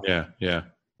 Yeah.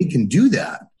 You can do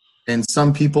that. And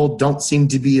some people don't seem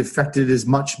to be affected as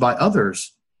much by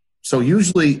others. So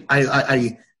usually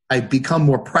I become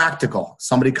more practical.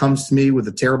 Somebody comes to me with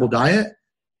a terrible diet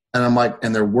and I'm like,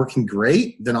 and they're working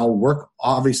great, then I'll work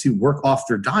off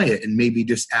their diet and maybe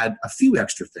just add a few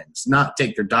extra things, not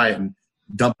take their diet and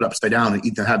dump it upside down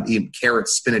and eat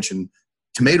carrots, spinach, and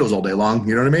tomatoes all day long.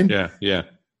 You know what I mean? Yeah.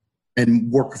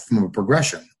 And work from a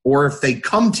progression. Or if they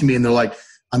come to me and they're like,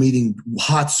 I'm eating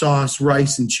hot sauce,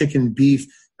 rice, and chicken and beef,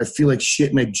 I feel like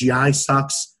shit, my GI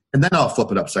sucks, and then I'll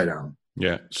flip it upside down.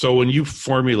 Yeah. So when you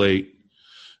formulate,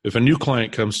 if a new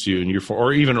client comes to you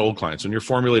or even old clients, when you're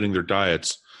formulating their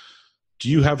diets, do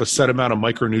you have a set amount of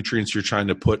micronutrients you're trying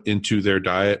to put into their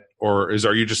diet? Or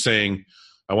are you just saying,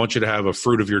 I want you to have a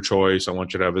fruit of your choice, I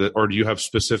want you to have it, or do you have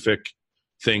specific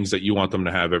things that you want them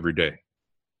to have every day?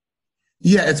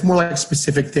 Yeah, it's more like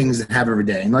specific things that have every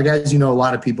day. And as you know, a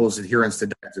lot of people's adherence to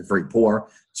diets is very poor.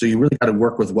 So you really got to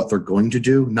work with what they're going to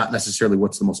do, not necessarily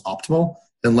what's the most optimal,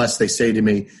 unless they say to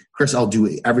me, Chris, I'll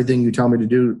do everything you tell me to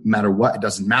do, no matter what. It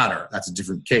doesn't matter. That's a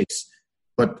different case.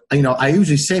 But, I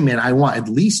usually say, man, I want at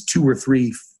least 2 or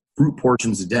 3 fruit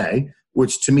portions a day,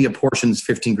 which to me, a portion is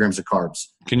 15 grams of carbs.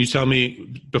 Can you tell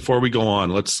me, before we go on,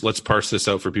 let's parse this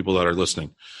out for people that are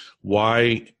listening.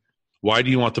 Why do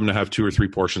you want them to have 2 or 3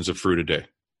 portions of fruit a day?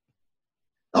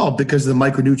 Oh, because of the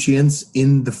micronutrients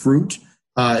in the fruit.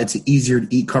 It's easier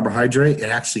to eat carbohydrate. It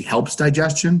actually helps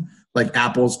digestion. Like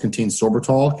apples contain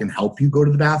sorbitol, can help you go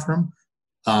to the bathroom.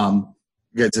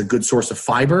 It's a good source of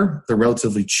fiber. They're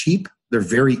relatively cheap. They're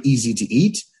very easy to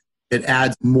eat. It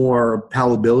adds more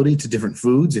palatability to different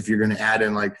foods. If you're going to add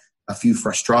in a few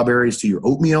fresh strawberries to your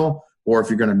oatmeal, or if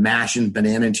you're going to mash in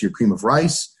banana into your cream of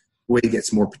rice, a way to get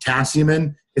some more potassium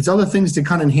in. It's other things to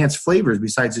kind of enhance flavors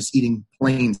besides just eating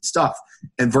plain stuff.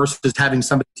 And versus having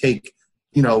somebody take,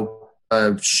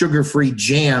 a sugar-free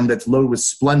jam that's loaded with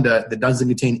Splenda that doesn't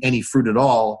contain any fruit at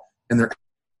all, and they're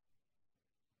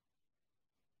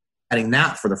adding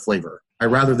that for the flavor. I'd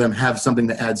rather them have something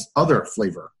that adds other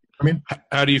flavor.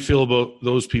 How do you feel about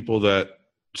those people that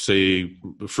say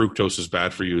fructose is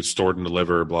bad for you, it's stored in the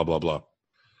liver, blah, blah, blah?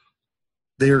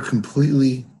 They are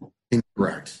completely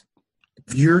incorrect.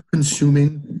 If you're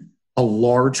consuming a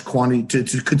large quantity,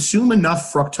 to consume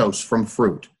enough fructose from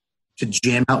fruit to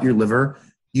jam out your liver,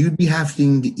 you'd be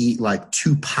having to eat like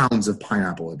 2 pounds of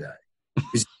pineapple a day.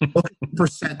 Because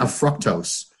 50% of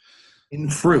fructose in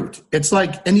fruit, it's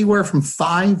like anywhere from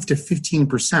 5 to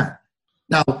 15%.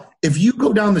 Now, if you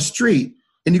go down the street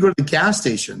and you go to the gas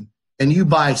station and you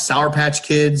buy Sour Patch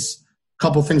Kids, a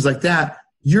couple things like that,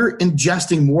 you're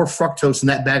ingesting more fructose in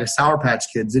that bag of Sour Patch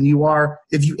Kids than you are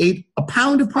if you ate a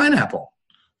pound of pineapple.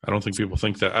 I don't think people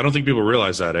think that. I don't think people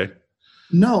realize that, eh?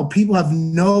 No, people have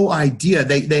no idea.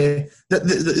 This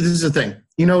is the thing.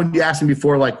 You asked me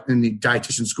before, like in the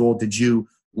dietitian school, did you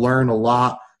learn a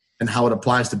lot and how it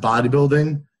applies to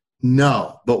bodybuilding?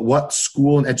 No. But what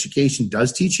school and education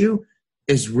does teach you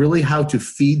is really how to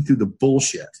feed through the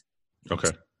bullshit.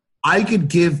 Okay. I could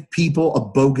give people a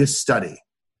bogus study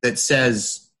that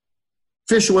says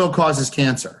fish oil causes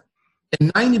cancer.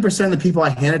 And 90% of the people I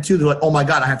hand it to, they're like, oh my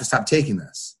God, I have to stop taking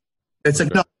this. It's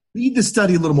like, no, read the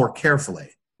study a little more carefully.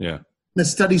 Yeah. The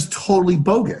study's totally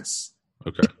bogus.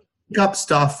 Okay. People pick up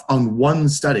stuff on one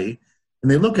study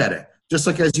and they look at it. Just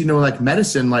like, as you know, like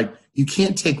medicine, like you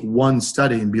can't take one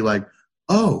study and be like,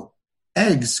 oh,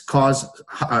 eggs cause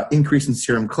increase in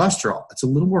serum cholesterol. It's a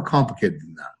little more complicated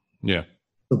than that. Yeah.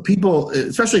 So people,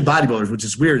 especially bodybuilders, which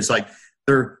is weird, it's like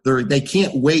they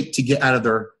can't wait to get out of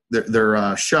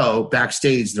their show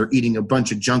backstage. They're eating a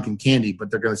bunch of junk and candy,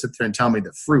 but they're going to sit there and tell me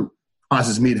that fruit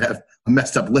causes me to have a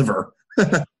messed up liver.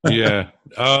 Yeah.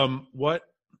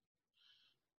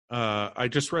 I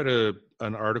just read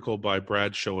an article by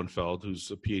Brad Schoenfeld,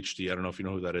 who's a PhD. I don't know if you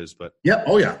know who that is, but yeah.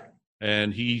 Oh yeah.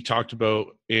 And he talked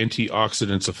about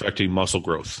antioxidants affecting muscle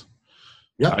growth.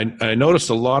 Yeah. I noticed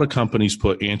a lot of companies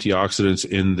put antioxidants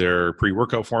in their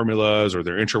pre-workout formulas or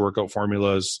their intra-workout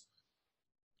formulas.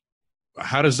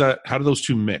 How do those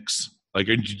two mix? Like,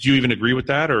 do you even agree with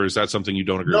that, or is that something you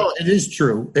don't agree with? No, it is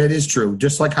true. It is true.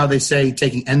 Just like how they say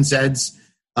taking NSAIDs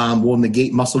will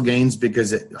negate muscle gains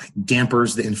because it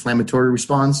dampers the inflammatory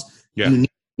response. Yeah. You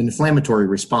need an inflammatory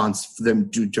response for them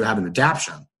to have an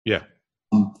adaptation. Yeah.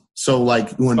 So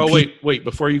like when wait,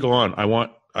 before you go on, I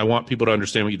want people to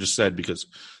understand what you just said, because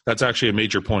that's actually a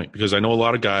major point, because I know a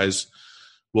lot of guys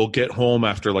will get home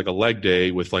after like a leg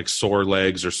day with like sore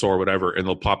legs or sore whatever, and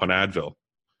they'll pop an Advil.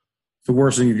 It's the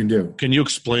worst thing you can do. Can you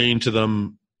explain to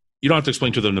them, you don't have to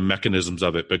explain to them the mechanisms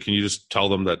of it, but can you just tell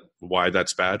them that why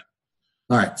that's bad?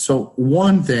 All right. So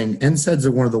one thing, NSAIDs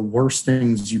are one of the worst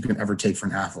things you can ever take for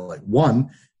an athlete.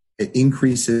 One, it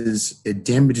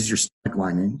damages your stomach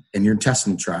lining and your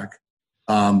intestinal tract,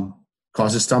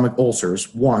 causes stomach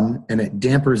ulcers, one, and it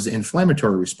dampers the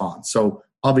inflammatory response. So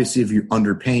obviously if you're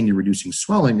under pain, you're reducing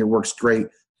swelling, it works great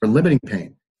for limiting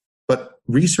pain. But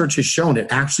research has shown it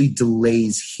actually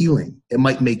delays healing. It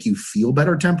might make you feel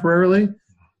better temporarily.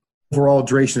 Overall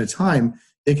duration of time,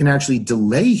 it can actually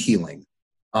delay healing,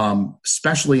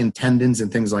 especially in tendons and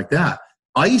things like that.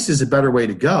 Ice is a better way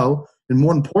to go. And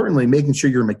more importantly, making sure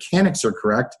your mechanics are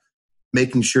correct,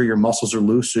 making sure your muscles are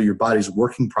loose so your body's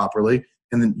working properly,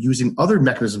 and then using other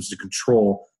mechanisms to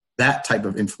control that type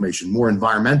of inflammation, more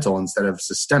environmental instead of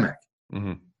systemic.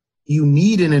 Mm-hmm. You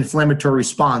need an inflammatory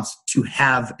response to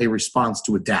have a response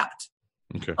to adapt.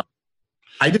 Okay.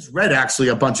 I just read actually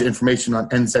a bunch of information on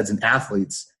NSAIDs in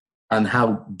athletes on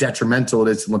how detrimental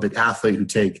it is to Olympic athletes who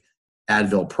take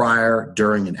Advil prior,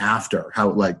 during, and after, how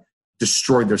it like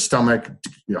destroyed their stomach,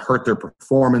 hurt their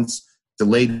performance,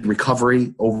 delayed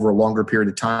recovery over a longer period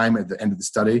of time at the end of the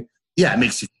study. Yeah, it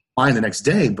makes you fine the next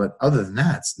day, but other than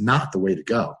that, it's not the way to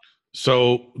go.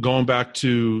 So going back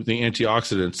to the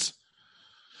antioxidants,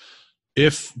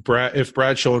 if Brad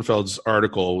Schoenfeld's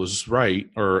article was right,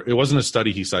 or it wasn't a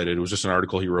study he cited, it was just an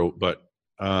article he wrote, but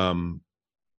how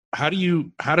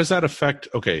does that affect,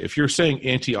 okay, if you're saying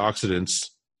antioxidants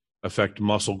affect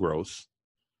muscle growth,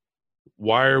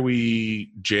 why are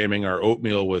we jamming our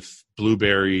oatmeal with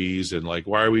blueberries, and like,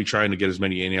 why are we trying to get as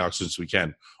many antioxidants as we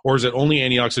can? Or is it only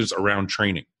antioxidants around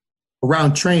training?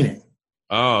 Around training.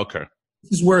 Oh, okay.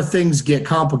 This is where things get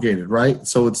complicated, right?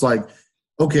 So it's like,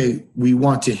 okay, we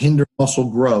want to hinder muscle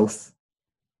growth.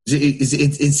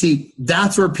 See,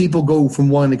 that's where people go from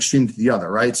one extreme to the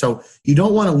other, right? So you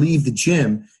don't want to leave the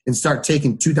gym and start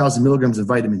taking 2,000 milligrams of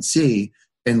vitamin C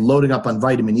and loading up on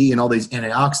vitamin E and all these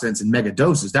antioxidants in mega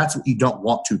doses. That's what you don't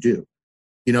want to do.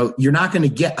 You're not going to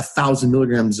get 1,000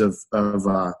 milligrams of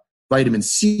vitamin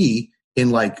C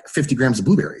in like 50 grams of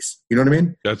blueberries. You know what I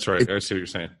mean? That's right. I see what you're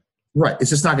saying. Right. It's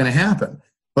just not going to happen.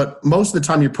 But most of the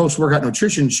time, your post-workout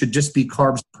nutrition should just be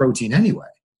carbs, protein anyway.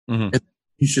 Mm-hmm. And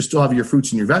you should still have your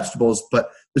fruits and your vegetables.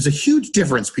 But there's a huge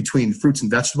difference between fruits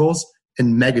and vegetables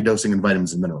and mega dosing in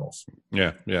vitamins and minerals.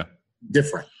 Yeah.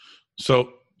 Different.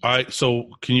 So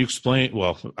can you explain?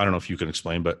 Well, I don't know if you can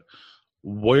explain, but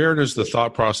where does the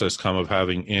thought process come of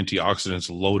having antioxidants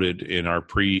loaded in our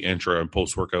pre, intra, and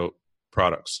post-workout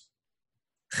products?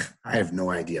 I have no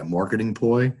idea. Marketing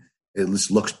ploy. It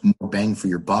just looks more bang for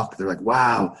your buck. They're like,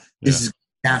 wow, this is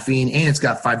caffeine and it's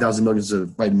got 5,000 milligrams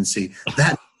of vitamin C. That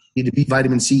doesn't need to be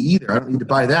vitamin C either. I don't need to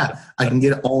buy that. I can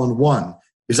get it all in one.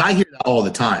 Because I hear that all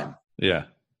the time. Yeah.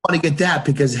 I want to get that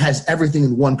because it has everything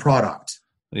in one product.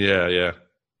 Yeah.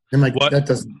 I'm like,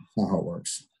 that's not how it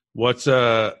works.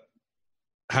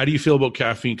 How do you feel about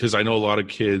caffeine? Because I know a lot of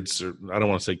kids, or I don't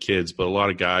want to say kids, but a lot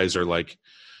of guys are like,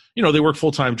 they work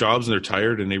full-time jobs and they're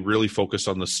tired and they really focus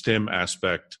on the stim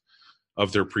aspect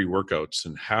of their pre-workouts.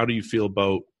 And how do you feel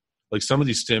about like some of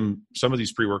these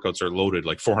pre-workouts are loaded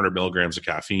like 400 milligrams of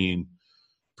caffeine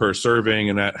per serving,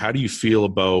 and that, how do you feel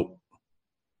about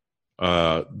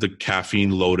the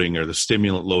caffeine loading or the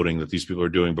stimulant loading that these people are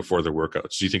doing before their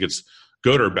workouts? Do you think it's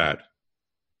good or bad?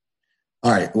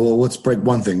 All right. Well, let's break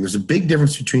one thing. There's a big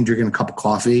difference between drinking a cup of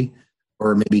coffee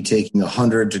or maybe taking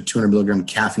 100 to 200 milligram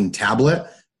caffeine tablet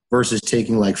versus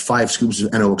taking like 5 scoops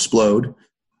of NO Explode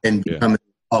and becoming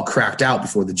all cracked out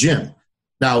before the gym.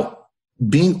 Now,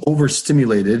 being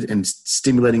overstimulated and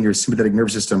stimulating your sympathetic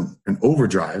nervous system in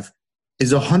overdrive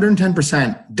is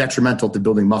 110% detrimental to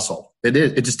building muscle.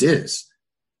 It just is.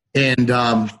 And,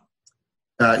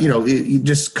 you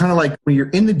just kind of like when you're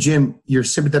in the gym, your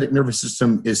sympathetic nervous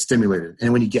system is stimulated.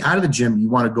 And when you get out of the gym, you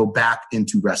want to go back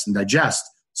into rest and digest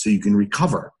so you can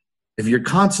recover. If you're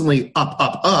constantly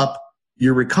up,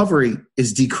 your recovery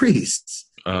is decreased.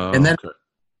 And then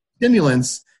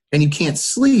stimulants and you can't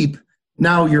sleep.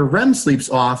 Now your REM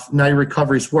sleep's off. Now your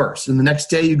recovery's worse. And the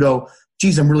next day you go,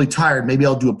 geez, I'm really tired. Maybe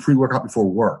I'll do a pre-workout before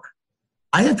work.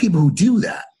 I have people who do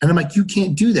that. And I'm like, you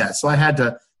can't do that. So I had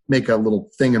to make a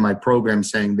little thing in my program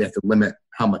saying they have to limit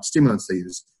how much stimulants they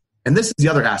use. And this is the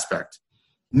other aspect.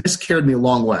 And this carried me a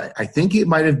long way. I think it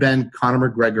might have been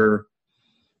Conor McGregor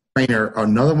trainer,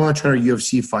 another one trainer,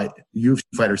 UFC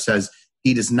fighter says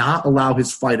he does not allow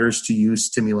his fighters to use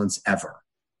stimulants ever.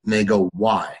 And they go,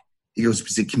 why? He goes,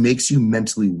 because it makes you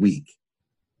mentally weak.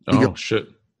 Shit.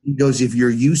 He goes, if you're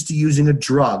used to using a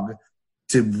drug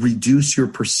to reduce your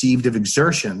perceived of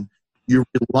exertion, you're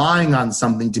relying on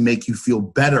something to make you feel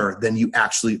better than you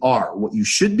actually are. What you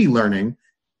should be learning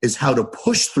is how to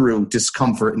push through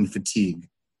discomfort and fatigue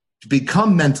to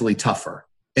become mentally tougher.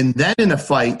 And then in a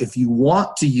fight, if you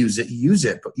want to use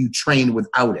it, but you train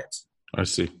without it. I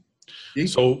see.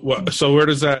 So where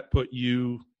does that put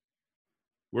you?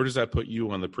 Where does that put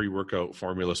you on the pre-workout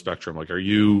formula spectrum? Like, do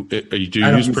you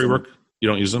use pre-work? You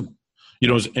don't use them? You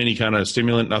don't use any kind of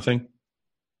stimulant, nothing?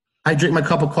 I drink my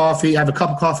cup of coffee. I have a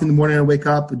cup of coffee in the morning. I wake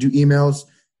up, I do emails.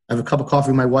 I have a cup of coffee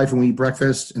with my wife and we eat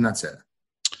breakfast, and that's it.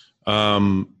 How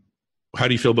do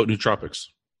you feel about nootropics?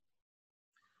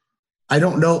 I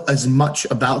don't know as much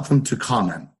about them to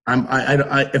comment.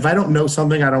 If I don't know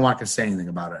something, I don't want to say anything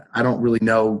about it. I don't really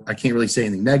know. I can't really say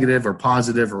anything negative or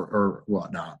positive or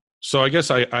whatnot. So I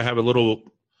guess I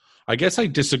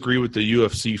disagree with the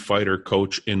UFC fighter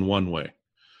coach in one way.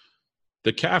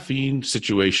 The caffeine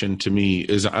situation to me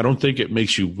is I don't think it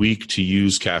makes you weak to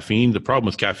use caffeine. The problem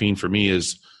with caffeine for me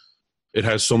is it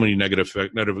has so many negative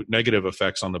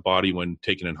effects on the body when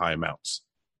taken in high amounts.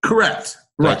 Correct.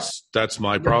 Right. That's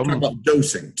my problem. About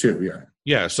dosing too. Yeah.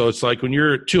 Yeah. So it's like when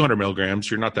you're 200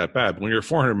 milligrams, you're not that bad. But when you're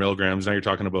 400 milligrams, now you're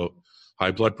talking about high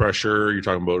blood pressure. You're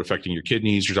talking about affecting your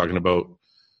kidneys. You're talking about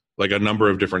like a number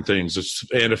of different things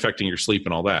and affecting your sleep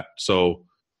and all that. So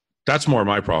that's more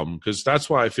my problem, because that's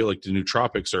why I feel like the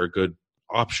nootropics are a good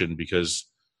option, because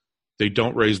they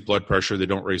don't raise blood pressure, they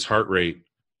don't raise heart rate,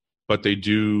 but they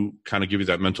do kind of give you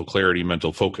that mental clarity,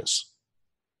 mental focus.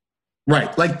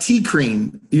 Right. Like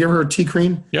T-Cream. You ever heard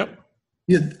T-Cream? Yep.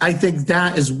 Yeah, I think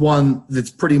that is one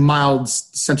that's pretty mild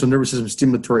central nervous system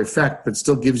stimulatory effect, but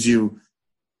still gives you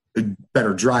a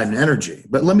better drive and energy.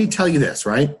 But let me tell you this,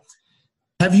 right?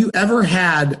 Have you ever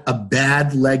had a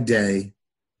bad leg day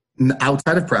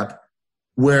outside of prep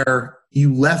where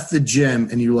you left the gym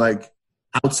and you like,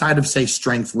 outside of say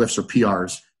strength lifts or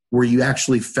PRs, where you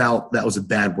actually felt that was a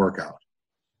bad workout?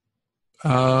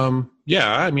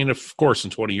 Yeah, I mean, of course,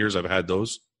 in 20 years, I've had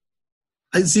those.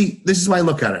 I see. This is why I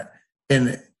look at it.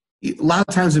 And a lot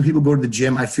of times when people go to the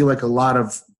gym, I feel like a lot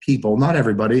of people, not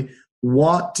everybody,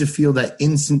 want to feel that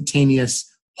instantaneous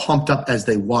pumped up as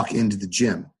they walk into the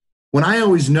gym. When I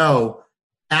always know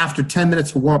after 10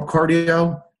 minutes of warm-up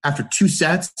cardio, after 2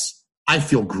 sets, I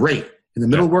feel great. In the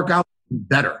middle of workout,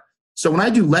 better. So when I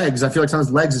do legs, I feel like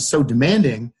sometimes legs is so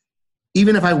demanding.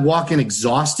 Even if I walk in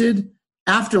exhausted,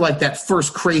 after like that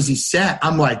first crazy set,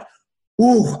 I'm like,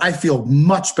 ooh, I feel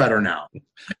much better now.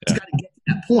 It's got to get to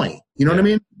that point. You know what I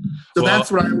mean? So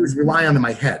that's what I always rely on in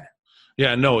my head.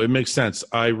 Yeah, no, it makes sense.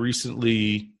 I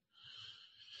recently,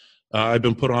 I've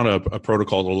been put on a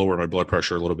protocol to lower my blood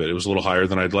pressure a little bit. It was a little higher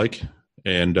than I'd like.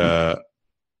 And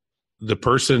the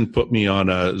person put me on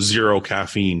a 0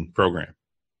 caffeine program.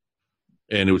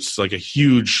 And it was like a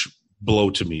huge blow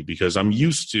to me because I'm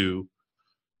used to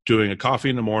doing a coffee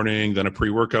in the morning, then a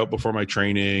pre-workout before my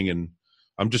training. And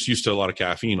I'm just used to a lot of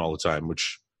caffeine all the time,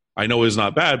 which I know is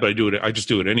not bad, but I just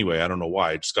do it anyway. I don't know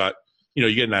why. I just got,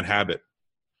 you get in that habit.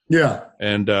 Yeah.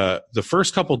 And the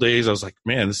first couple days I was like,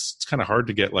 man, it's kind of hard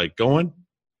to get like going,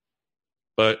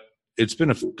 but it's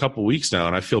been a couple weeks now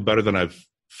and I feel better than I've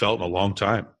felt in a long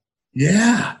time.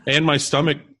 Yeah. And my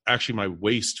stomach, actually my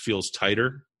waist feels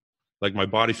tighter. Like my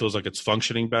body feels like it's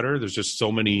functioning better. There's just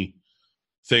so many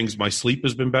things. My sleep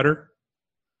has been better.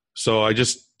 So I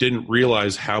just didn't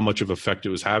realize how much of effect it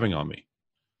was having on me.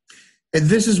 And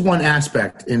this is one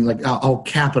aspect, and like I'll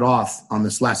cap it off on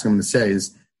this last thing I'm going to say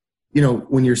is,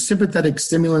 when your sympathetic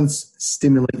stimulants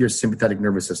stimulate your sympathetic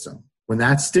nervous system, when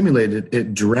that's stimulated,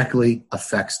 it directly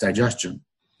affects digestion.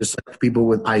 Just like people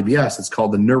with IBS, it's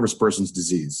called the nervous person's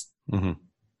disease. Mm-hmm.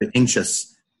 The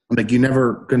anxious. I'm like, you're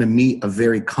never going to meet a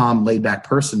very calm, laid back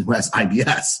person who has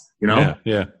IBS,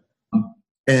 Yeah.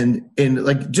 And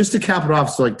like, just to cap it off,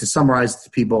 so like to summarize to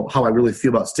people how I really feel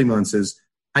about stimulants is,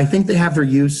 I think they have their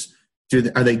use.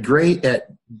 Are they great at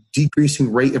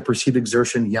decreasing rate of perceived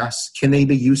exertion? Yes. Can they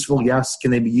be useful? Yes.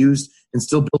 Can they be used and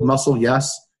still build muscle?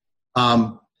 Yes.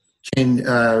 But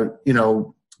the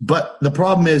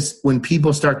problem is when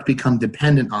people start to become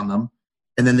dependent on them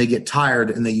and then they get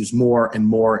tired and they use more and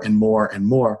more and more and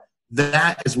more,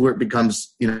 that is where it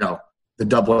becomes, the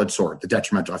double-edged sword, the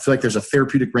detrimental. I feel like there's a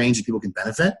therapeutic range that people can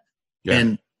benefit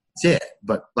and that's it.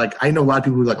 But like, I know a lot of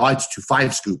people who are like, I just do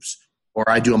 5 scoops. Or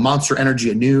I do a Monster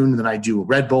Energy at noon, and then I do a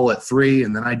Red Bull at 3,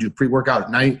 and then I do pre-workout at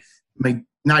night.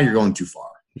 Now you're going too far.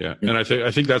 Yeah, and I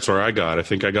think that's where I got. I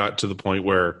think I got to the point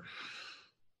where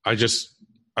I was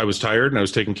tired and I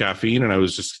was taking caffeine, and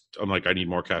I'm like, I need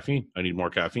more caffeine. I need more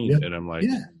caffeine, and I'm like,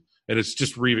 and it's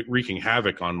just wreaking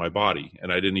havoc on my body,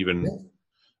 and I didn't even,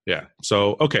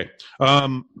 So okay,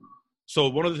 so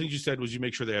one of the things you said was you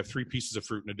make sure they have 3 pieces of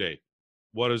fruit in a day.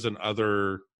 What is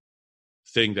another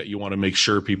thing that you want to make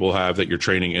sure people have that you're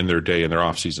training in their day in their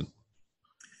off season?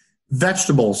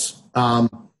 Vegetables. I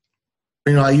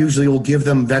usually will give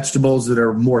them vegetables that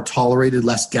are more tolerated,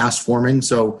 less gas forming.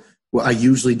 So I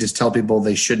usually just tell people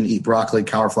they shouldn't eat broccoli,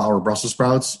 cauliflower, Brussels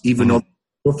sprouts, even though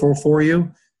they're for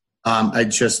you. They're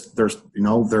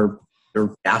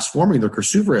gas forming, they're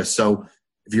cruciferous. So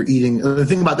if you're eating, the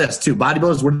thing about this too,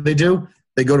 bodybuilders, what do?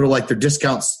 They go to like their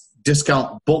discount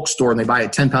bulk store and they buy a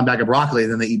 10-pound bag of broccoli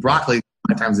and then they eat broccoli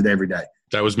 5 times a day every day.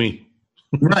 That was me.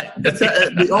 Right.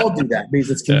 We all do that because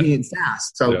it's convenient and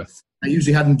fast. So I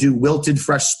usually have them do wilted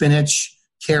fresh spinach,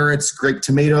 carrots, grape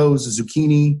tomatoes,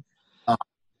 zucchini,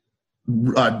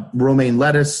 romaine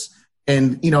lettuce.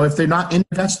 And, if they're not into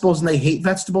vegetables and they hate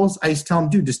vegetables, I just tell them,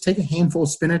 dude, just take a handful of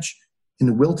spinach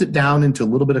and wilt it down into a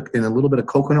little bit of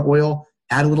coconut oil,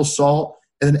 add a little salt,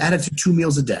 and then add it to 2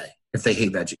 meals a day if they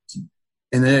hate veggies.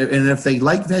 And if they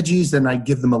like veggies, then I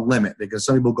give them a limit because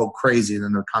some people go crazy and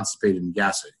then they're constipated and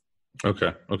gassy.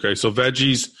 Okay. So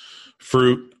veggies,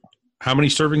 fruit. How many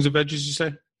servings of veggies you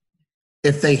say?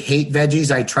 If they hate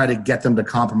veggies, I try to get them to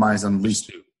compromise on at least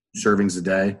 2 servings a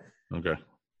day. Okay.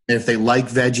 If they like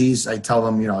veggies, I tell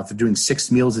them, if they're doing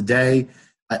 6 meals a day,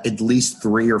 at least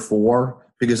 3 or 4,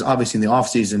 because obviously in the off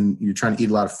season, you're trying to eat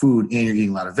a lot of food and you're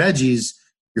eating a lot of veggies.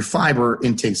 Your fiber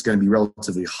intake is going to be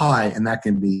relatively high, and that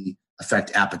can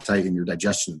affect appetite and your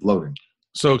digestion and bloating.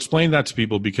 So explain that to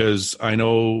people, because I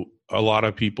know a lot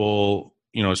of people,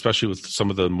 especially with some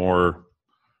of the more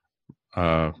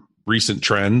recent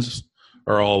trends,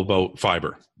 are all about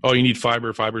fiber. Oh, you need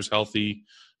fiber. Fiber's healthy.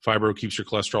 Fiber keeps your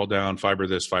cholesterol down. Fiber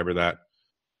this, fiber that.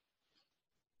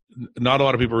 Not a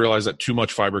lot of people realize that too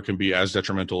much fiber can be as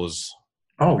detrimental as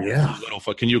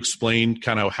little. Can you explain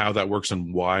kind of how that works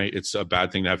and why it's a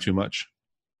bad thing to have too much?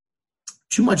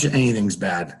 Too much of anything's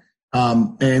bad.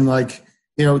 And like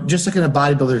just like in a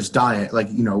bodybuilder's diet, like,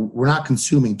 we're not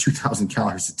consuming 2,000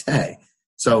 calories a day.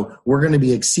 So we're going to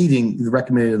be exceeding the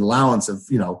recommended allowance of,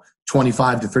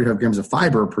 25 to 35 grams of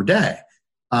fiber per day.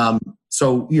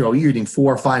 So, you're eating 4,000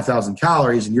 or 5,000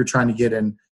 calories and you're trying to get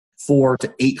in 400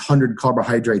 to 800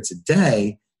 carbohydrates a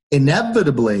day.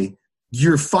 Inevitably,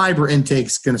 your fiber intake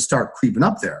is going to start creeping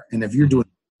up there. And if you're doing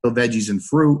veggies and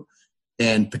fruit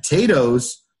and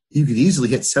potatoes, you could easily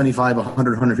hit 75,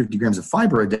 100, 150 grams of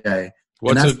fiber a day.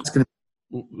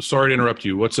 Sorry to interrupt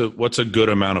you. What's a good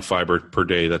amount of fiber per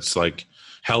day that's like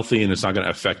healthy and it's not going to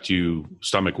affect you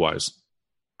stomach wise?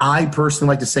 I personally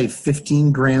like to say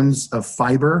 15 grams of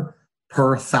fiber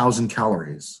per 1,000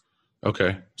 calories.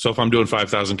 Okay. So if I'm doing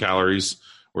 5,000 calories,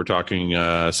 we're talking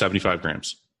 75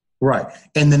 grams. Right.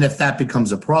 And then if that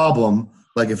becomes a problem,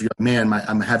 like if you're like, man,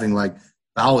 I'm having like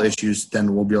bowel issues,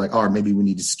 then we'll be like, oh, maybe we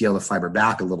need to scale the fiber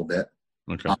back a little bit.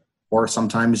 Okay. Or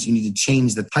sometimes you need to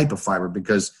change the type of fiber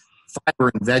because fiber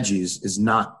in veggies is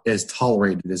not as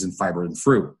tolerated as in fiber in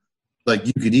fruit. Like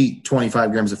you could eat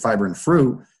 25 grams of fiber in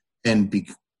fruit and be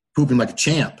pooping like a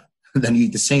champ. Then you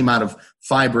eat the same amount of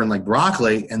fiber in like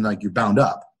broccoli and like you're bound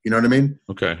up. You know what I mean?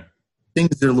 Okay.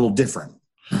 Things are a little different.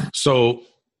 So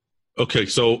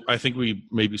I think we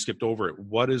maybe skipped over it.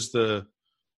 What's the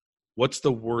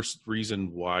worst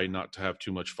reason why not to have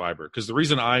too much fiber? Because the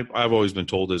reason I've always been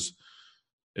told is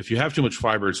if you have too much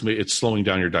fiber, it's slowing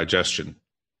down your digestion.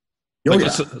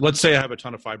 Let's say I have a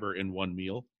ton of fiber in one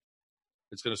meal.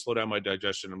 It's going to slow down my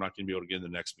digestion. I'm not going to be able to get in the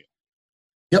next meal.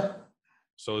 Yep.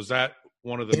 So is that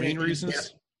one of the main reasons?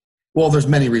 Yeah. Well, there's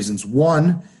many reasons.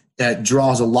 One, that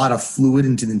draws a lot of fluid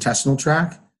into the intestinal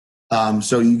tract.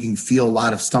 So you can feel a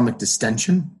lot of stomach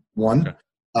distension. One,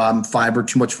 okay.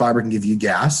 Too much fiber can give you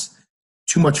gas.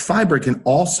 Too much fiber can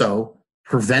also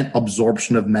prevent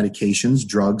absorption of medications,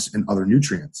 drugs, and other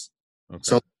nutrients. Okay.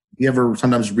 So you ever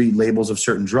sometimes read labels of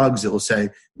certain drugs, it will say,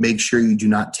 make sure you do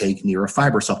not take near a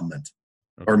fiber supplement.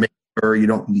 Okay. Or make sure you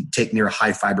don't take near a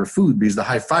high fiber food because the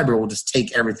high fiber will just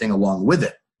take everything along with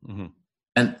it. Mm-hmm.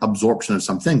 And absorption of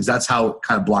some things. That's how it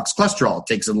kind of blocks cholesterol. It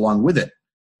takes it along with it.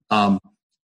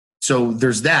 So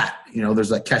there's that,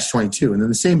 there's like catch-22. And then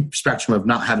the same spectrum of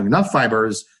not having enough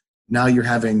fibers, now you're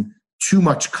having too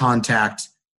much contact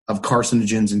of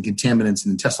carcinogens and contaminants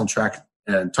in the intestinal tract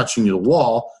and touching the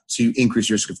wall. So you increase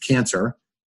your risk of cancer.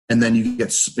 And then you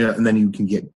can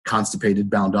get constipated,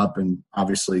 bound up, and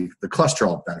obviously the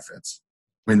cholesterol benefits.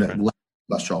 The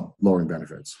cholesterol lowering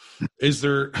benefits.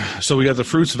 So we got the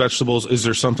fruits, vegetables. Is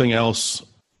there something else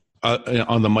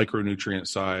on the micronutrient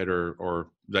side or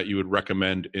that you would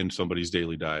recommend in somebody's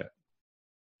daily diet?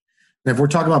 And if we're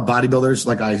talking about bodybuilders,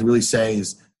 like I really say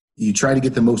is you try to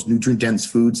get the most nutrient dense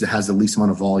foods that has the least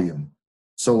amount of volume.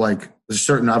 So like there's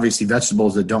certain obviously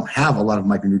vegetables that don't have a lot of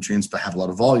micronutrients, but have a lot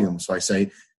of volume. So I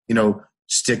say,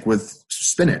 stick with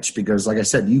spinach because like I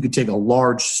said, you could take a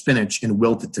large spinach and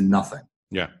wilt it to nothing.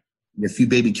 Yeah. A few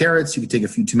baby carrots, you could take a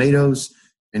few tomatoes,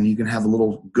 and you can have a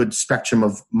little good spectrum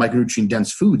of micronutrient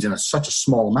dense foods in such a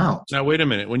small amount. Now, wait a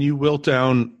minute. When you wilt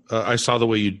down, I saw the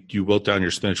way you wilt down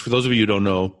your spinach. For those of you who don't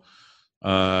know,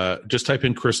 just type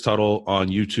in Chris Tuttle on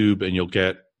YouTube and you'll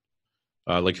get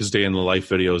like his day in the life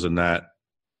videos and that.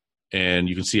 And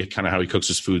you can see kind of how he cooks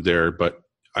his food there. But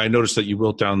I noticed that you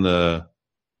wilt down the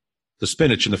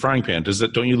spinach in the frying pan.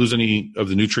 Don't you lose any of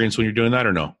the nutrients when you're doing that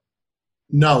or no?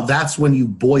 No, that's when you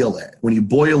boil it. When you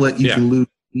boil it, you can lose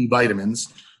B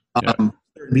vitamins.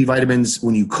 B vitamins,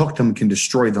 when you cook them, can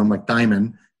destroy them like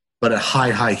diamond, but at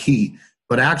high heat.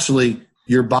 But actually,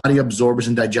 your body absorbs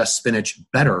and digests spinach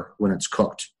better when it's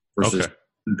cooked versus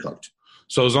uncooked.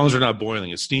 So as long as they're not boiling,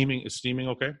 is steaming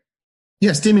okay?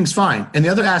 Yeah, steaming's fine. And the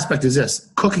other aspect is this,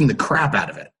 cooking the crap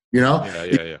out of it,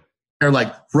 Yeah. They're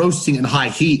like roasting in high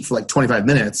heat for like 25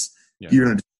 minutes. Yeah. You're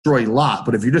going to destroy a lot.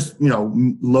 But if you're just,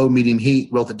 low, medium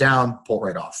heat, wilt it down, pull it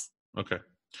right off. Okay.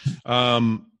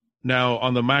 Now,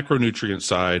 on the macronutrient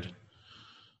side,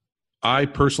 I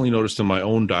personally noticed in my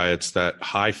own diets that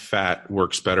high fat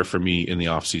works better for me in the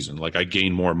off season. Like I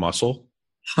gain more muscle.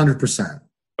 100%.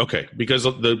 Okay. Because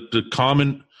the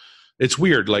common, it's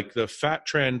weird. Like the fat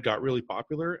trend got really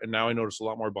popular. And now I notice a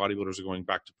lot more bodybuilders are going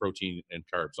back to protein and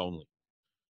carbs only.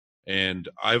 And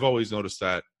I've always noticed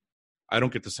that I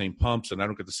don't get the same pumps and I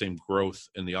don't get the same growth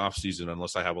in the off season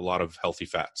unless I have a lot of healthy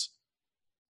fats.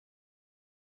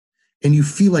 And you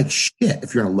feel like shit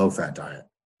if you're on a low fat diet.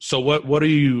 So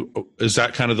is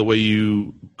that kind of the way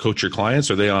you coach your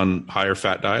clients? Are they on higher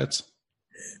fat diets?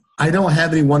 I don't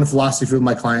have any one philosophy with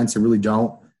my clients. I really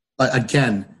don't.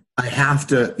 Again, I have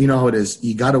to, how it is.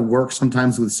 You got to work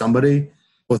sometimes with somebody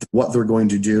with what they're going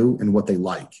to do and what they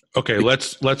like. Okay.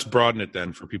 Let's broaden it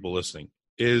then for people listening.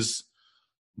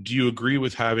 Do you agree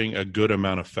with having a good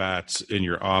amount of fats in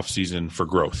your off season for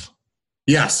growth?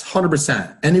 Yes,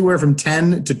 100%. Anywhere from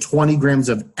 10 to 20 grams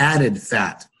of added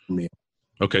fat per meal.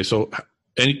 Okay, so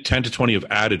any 10 to 20 of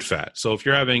added fat. So if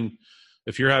you're having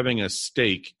a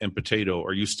steak and potato,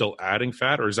 are you still adding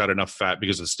fat, or is that enough fat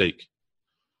because of steak?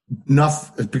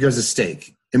 Enough because of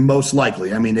steak, and most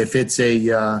likely. I mean, if it's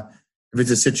a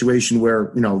situation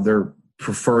where they're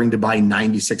preferring to buy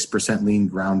 96% lean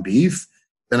ground beef,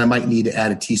 then I might need to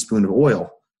add a teaspoon of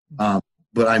oil.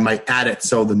 But I might add it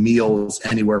so the meal is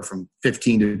anywhere from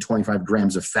 15 to 25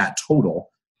 grams of fat total.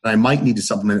 And I might need to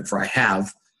supplement it for I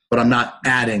have, but I'm not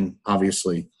adding,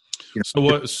 obviously.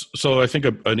 So I think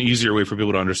an easier way for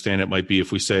people to understand it might be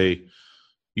if we say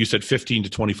you said 15 to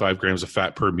 25 grams of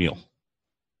fat per meal.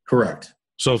 Correct.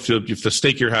 So if the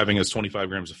steak you're having has 25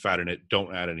 grams of fat in it,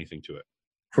 don't add anything to it.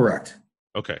 Correct.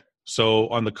 Okay. So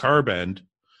on the carb end,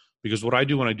 because what I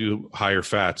do when I do higher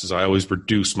fats is I always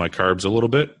reduce my carbs a little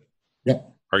bit.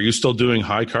 Yep. Are you still doing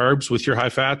high carbs with your high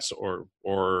fats or?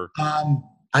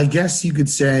 I guess you could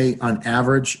say on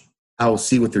average, I'll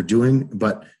see what they're doing,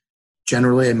 but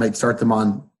generally I might start them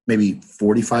on maybe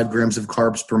 45 grams of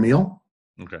carbs per meal.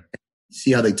 Okay.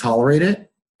 See how they tolerate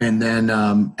it. And then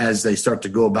as they start to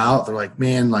go about, they're like,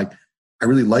 man, like I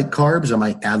really like carbs. I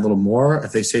might add a little more.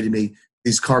 If they say to me,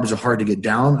 these carbs are hard to get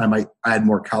down, I might add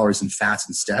more calories and fats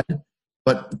instead.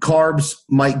 But carbs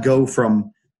might go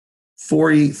from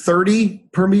 30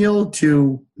 per meal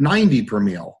to 90 per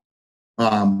meal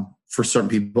for certain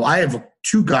people. I have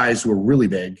two guys who are really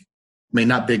big. I mean,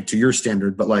 not big to your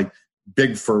standard, but like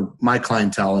big for my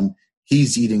clientele. And he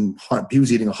was eating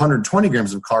 120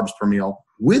 grams of carbs per meal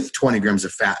with 20 grams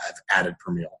of fat added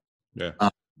per meal. Yeah.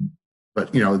 But,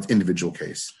 it's individual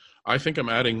case. I think I'm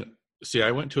adding – see,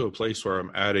 I went to a place where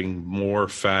I'm adding more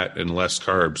fat and less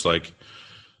carbs. Like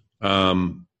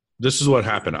this is what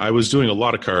happened. I was doing a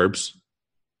lot of carbs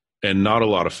and not a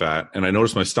lot of fat, and I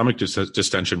noticed my stomach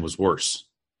distension was worse.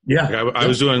 Yeah. Like I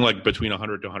was doing like between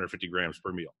 100 to 150 grams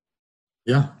per meal.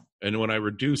 Yeah. And when I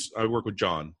reduced – I work with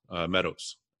John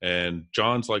Meadows, and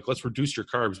John's like, let's reduce your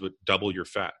carbs but double your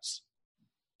fats.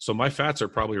 So my fats are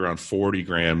probably around 40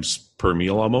 grams per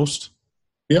meal almost.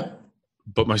 Yep.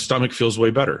 But my stomach feels way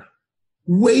better.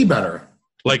 Way better.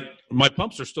 Like my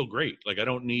pumps are still great. Like I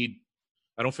don't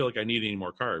feel like I need any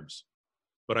more carbs,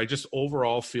 but I just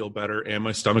overall feel better and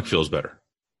my stomach feels better.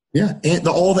 Yeah. And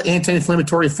all the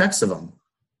anti-inflammatory effects of them.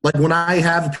 Like when I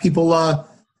have people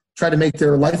try to make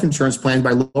their life insurance plan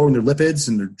by lowering their lipids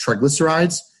and their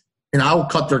triglycerides, and I'll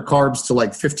cut their carbs to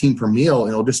like 15 per meal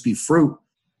and it'll just be fruit.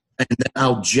 And then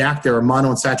I'll jack their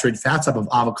monounsaturated fats up of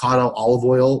avocado, olive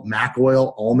oil, mac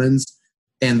oil, almonds,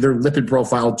 and their lipid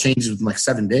profile changes within like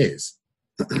 7 days.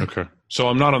 Okay. So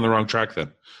I'm not on the wrong track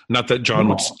then. Not that John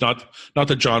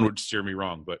would steer me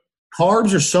wrong, but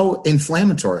carbs are so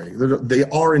inflammatory. They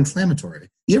are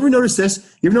inflammatory. You ever notice this?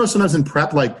 You ever notice sometimes in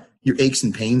prep, like your aches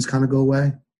and pains kind of go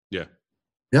away? Yeah.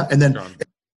 Yeah. And then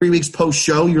 3 weeks post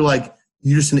show, you're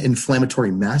just an inflammatory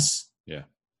mess. Yeah.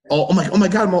 Oh my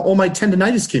God, all my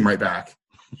tendinitis came right back.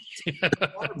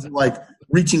 Carbs are like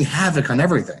reaching havoc on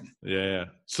everything. Yeah.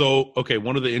 So, okay,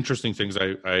 one of the interesting things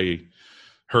I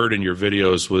heard in your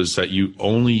videos was that you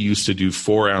only used to do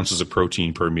 4 ounces of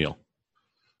protein per meal.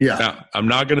 Yeah. Now, I'm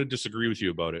not going to disagree with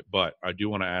you about it, but I do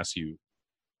want to ask you,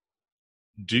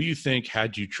 do you think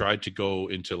had you tried to go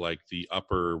into like the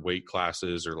upper weight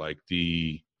classes or like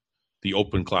the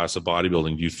open class of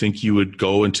bodybuilding, do you think you would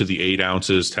go into the 8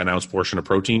 ounces, 10 ounce portion of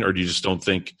protein, or do you just don't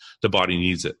think the body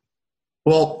needs it?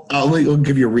 Well, I'll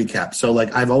give you a recap. So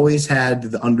like I've always had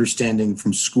the understanding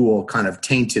from school kind of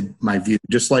tainted my view,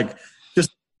 just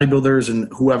bodybuilders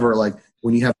and whoever, like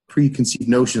when you have a preconceived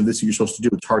notion of this is what you're supposed to do,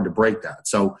 it's hard to break that.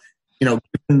 So,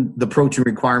 given the protein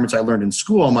requirements I learned in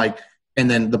school, I'm like, and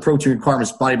then the protein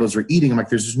requirements bodybuilders are eating, I'm like,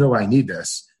 there's just no way I need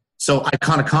this. So I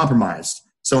kind of compromised.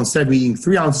 So instead of eating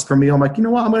 3 ounces per meal, I'm like, you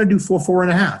know what, I'm going to do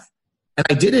 4.5. And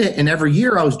I did it. And every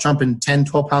year I was jumping 10,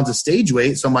 12 pounds of stage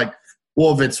weight. So I'm like,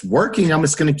 well, if it's working, I'm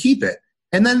just going to keep it.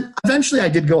 And then eventually I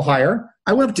did go higher.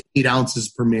 I went up to 8 ounces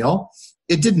per meal.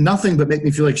 It did nothing but make me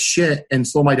feel like shit and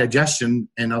slow my digestion,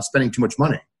 and I was spending too much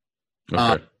money.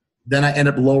 Okay. Then I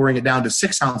ended up lowering it down to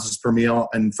 6 ounces per meal.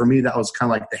 And for me, that was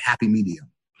kind of like the happy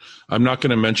medium. I'm not going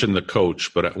to mention the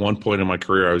coach, but at one point in my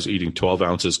career, I was eating 12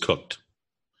 ounces cooked.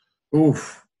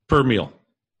 Oof. Per meal.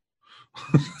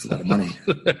 That's a lot of money.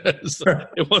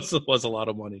 It was a lot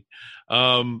of money.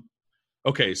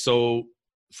 Okay, so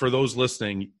for those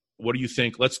listening, what do you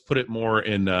think? Let's put it more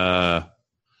in a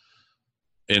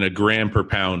gram per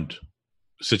pound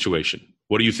situation.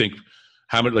 What do you think?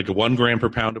 How much, like a 1 gram per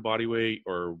pound of body weight,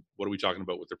 or what are we talking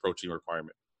about with the protein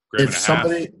requirement? Gram and a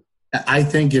half? I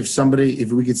think if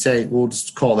we could say, we'll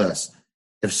just call this,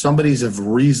 if somebody's of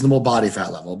reasonable body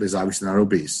fat level, because obviously not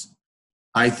obese,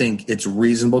 I think it's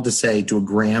reasonable to say to a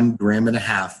gram and a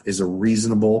half is a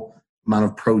reasonable amount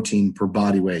of protein per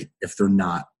body weight if they're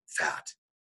not fat.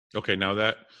 Okay, now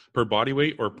that per body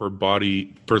weight or per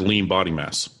lean body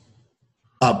mass?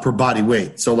 Per body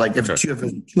weight. So like if you have a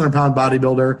 200-pound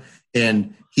bodybuilder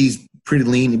and he's pretty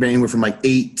lean, he's anywhere from like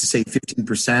 8 to say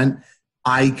 15%,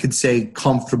 I could say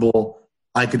comfortable,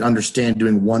 I could understand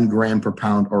doing 1 gram per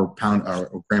pound or a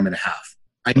gram and a half.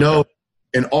 I know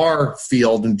in our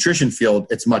field, nutrition field,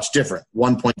 it's much different.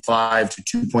 1.5 to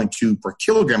 2.2 per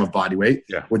kilogram of body weight,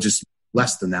 which is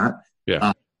less than that.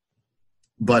 Yeah.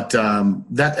 But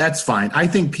that's fine. I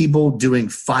think people doing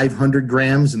 500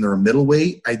 grams and they're a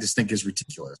middleweight, I just think is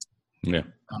ridiculous. Yeah.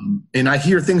 And I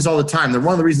hear things all the time.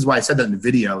 One of the reasons why I said that in the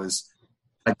video is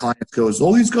my clients goes,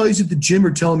 all these guys at the gym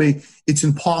are telling me it's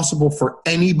impossible for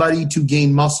anybody to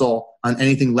gain muscle on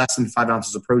anything less than 5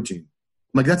 ounces of protein.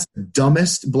 I'm like, that's the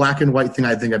dumbest black and white thing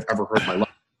I think I've ever heard in my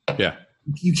life. Yeah.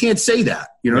 You can't say that.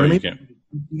 You know what I mean?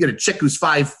 You get a chick who's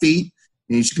 5 feet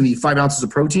and she's going to eat 5 ounces of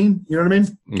protein. You know what I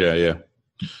mean? Yeah, yeah.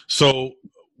 So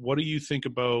what do you think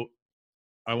about,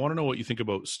 I want to know what you think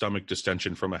about stomach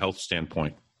distension from a health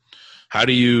standpoint. How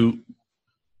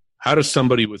does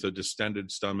somebody with a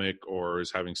distended stomach or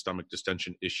is having stomach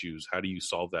distension issues, how do you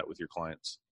solve that with your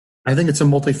clients? I think it's a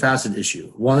multifaceted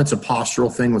issue. One, it's a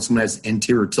postural thing when someone has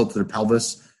anterior tilt to their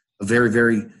pelvis, a very,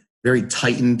 very, very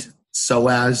tightened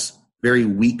psoas, very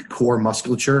weak core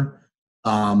musculature.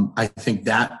 I think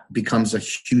that becomes a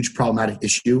huge problematic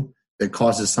issue that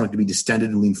causes the stomach to be distended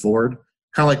and lean forward.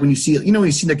 Kind of like when you see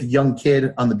like a young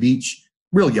kid on the beach,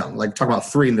 real young, like talk about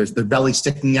 3, and there's their belly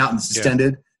sticking out and it's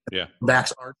distended. Yeah.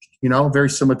 Back's arched, very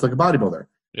similar to like a bodybuilder.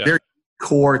 Yeah. Very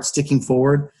core, it's sticking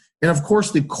forward. And of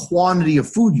course, the quantity of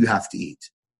food you have to eat.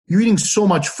 You're eating so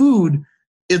much food,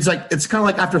 it's kind of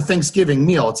like after Thanksgiving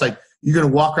meal. It's like you're going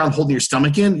to walk around holding your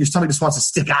stomach in. Your stomach just wants to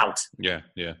stick out. Yeah,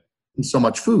 yeah. And so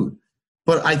much food.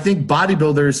 But I think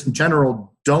bodybuilders in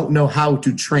general don't know how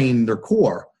to train their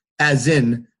core, as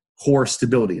in core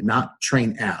stability, not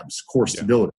train abs, core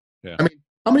stability. Yeah. I mean,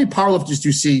 how many powerlifters do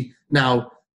you see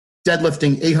now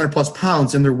deadlifting 800 plus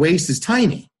pounds and their waist is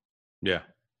tiny? Yeah.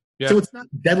 Yeah. So it's not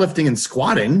deadlifting and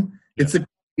squatting. It's the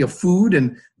quality of food.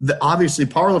 And obviously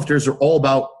powerlifters are all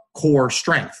about core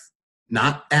strength,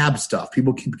 not ab stuff.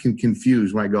 People keep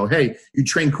confused when I go, hey, you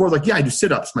train core? Like, yeah, I do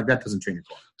sit-ups. I'm like, that doesn't train your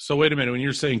core. So wait a minute. When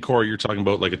you're saying core, you're talking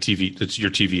about like that's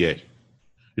your TVA,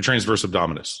 your transverse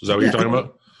abdominis. Is that what you're talking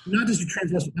about? Not just your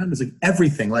transverse abdominis,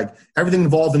 like everything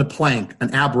involved in a plank,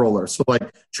 an ab roller. So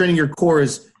like training your core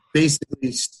is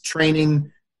basically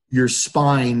training your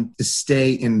spine to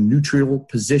stay in neutral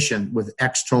position with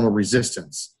external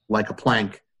resistance, like a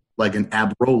plank, like an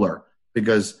ab roller,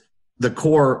 because the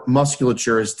core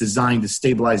musculature is designed to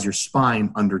stabilize your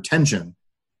spine under tension.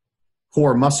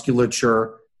 Core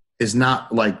musculature is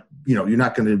not like, you're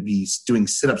not going to be doing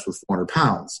sit-ups with 400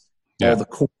 pounds. Yeah. All the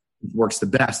core works the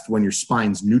best when your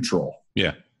spine's neutral.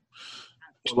 Yeah.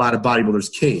 A lot of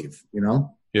bodybuilders cave,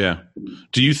 Yeah.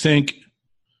 Do you think,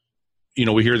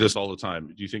 we hear this all the time.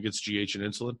 Do you think it's GH and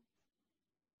insulin?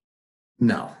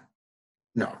 No,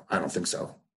 I don't think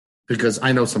so. Because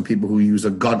I know some people who use a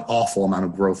god-awful amount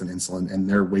of growth in insulin and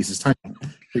their waist is tiny.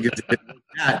 Because if it was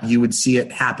that, you would see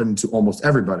it happen to almost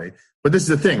everybody. But this is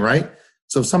the thing, right?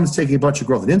 So if someone's taking a bunch of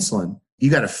growth in insulin, you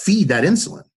got to feed that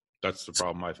insulin. That's the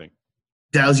problem, I think.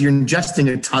 You're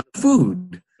ingesting a ton of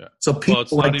food. Yeah. So people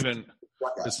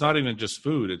it's not even just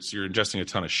food. It's you're ingesting a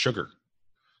ton of sugar.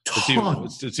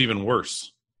 It's even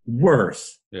worse.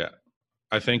 Worse. Yeah.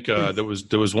 I think there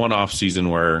was one off season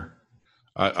where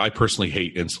I personally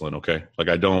hate insulin. Okay. Like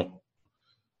I don't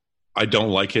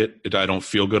like it. I don't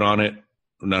feel good on it.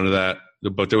 None of that.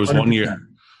 But there was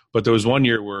 100%. one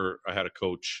year where I had a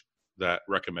coach that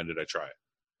recommended I try it.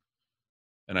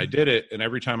 And I did it. And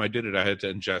every time I did it, I had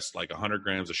to ingest like 100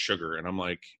 grams of sugar. And I'm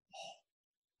like,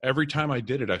 every time I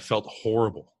did it, I felt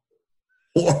horrible.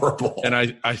 And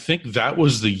I think that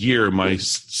was the year my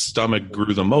stomach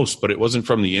grew the most, but it wasn't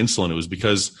from the insulin. It was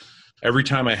because every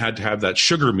time I had to have that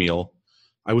sugar meal,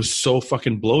 I was so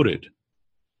fucking bloated.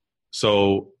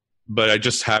 So, but I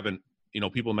just haven't,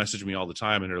 people message me all the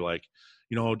time and they're like,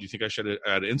 do you think I should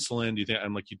add insulin? Do you think?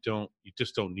 I'm like, you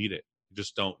just don't need it. You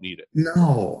just don't need it.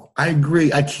 No, I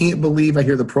agree. I can't believe I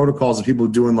hear the protocols of people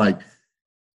doing like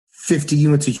 50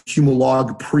 units of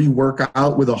Humalog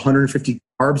pre-workout with 150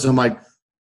 carbs. I'm like,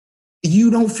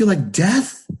 you don't feel like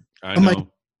death? I'm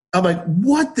like,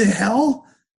 what the hell?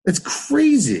 It's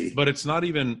crazy. But it's not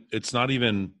even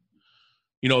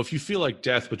if you feel like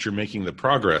death, but you're making the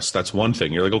progress, that's one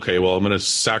thing. You're like, okay, well, I'm going to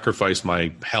sacrifice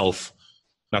my health.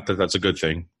 Not that that's a good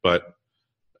thing, but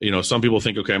some people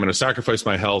think, okay, I'm going to sacrifice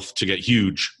my health to get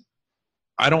huge.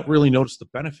 I don't really notice the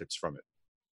benefits from it.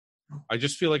 I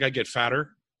just feel like I get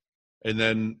fatter, and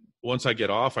then once I get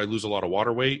off, I lose a lot of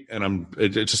water weight, and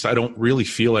I don't really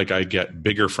feel like I get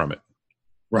bigger from it.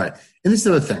 Right. And this is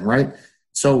the other thing, right?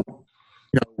 So,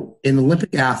 in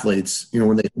Olympic athletes,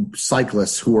 when they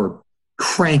cyclists who are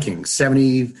cranking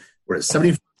 80 to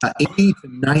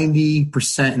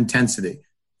 90% intensity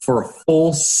for a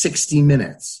full 60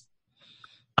 minutes,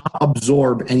 not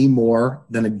absorb any more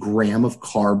than a gram of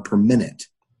carb per minute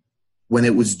when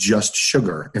it was just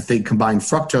sugar. If they combine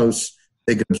fructose,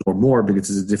 they could absorb more because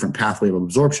it's a different pathway of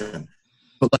absorption.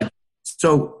 But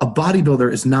so a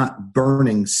bodybuilder is not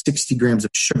burning 60 grams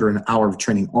of sugar in an hour of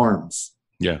training arms.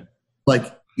 Yeah.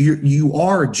 You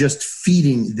are just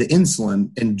feeding the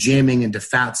insulin and jamming into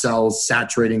fat cells,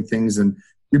 saturating things, and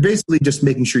you're basically just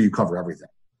making sure you cover everything.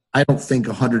 I don't think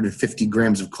 150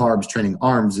 grams of carbs training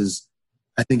arms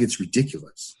I think it's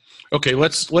ridiculous. Okay,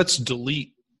 let's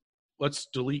delete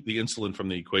the insulin from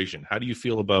the equation. How do you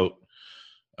feel about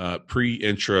pre,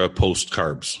 intra, post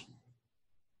carbs?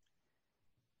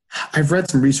 I've read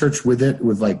some research with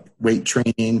weight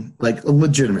training,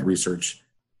 legitimate research.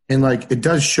 And it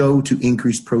does show to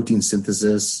increase protein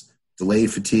synthesis, delay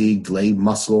fatigue, delay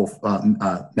muscle,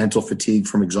 mental fatigue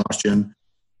from exhaustion,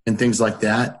 and things like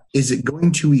that. Is it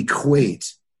going to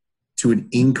equate to an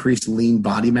increased lean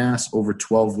body mass over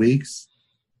 12 weeks,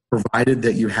 provided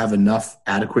that you have enough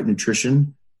adequate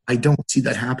nutrition? I don't see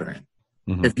that happening.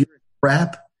 Mm-hmm. If you're in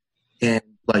prep and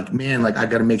I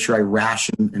got to make sure I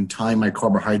ration and time my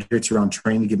carbohydrates around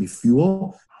training to give me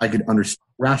fuel, I could understand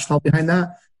the rationale behind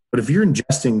that. But if you're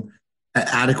ingesting an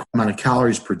adequate amount of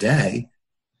calories per day,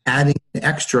 adding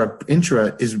extra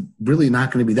intra is really not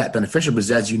going to be that beneficial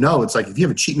because, as you know, it's like if you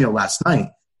have a cheat meal last night,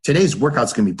 today's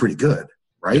workout's going to be pretty good,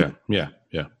 right? Yeah.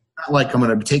 Not like I'm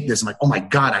going to take this and oh my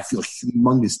God, I feel a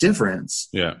humongous difference.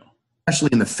 Yeah. Especially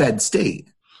in the fed state.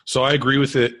 So I agree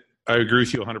with it. I agree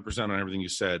with you 100% on everything you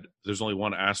said. There's only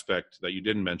one aspect that you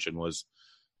didn't mention was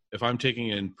if I'm taking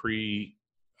in pre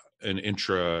and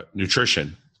intra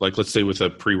nutrition, let's say with a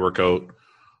pre-workout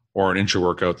or an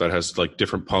intra-workout that has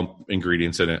different pump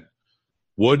ingredients in it,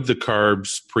 would the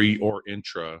carbs pre or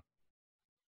intra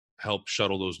help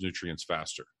shuttle those nutrients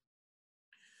faster?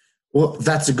 Well,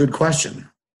 that's a good question.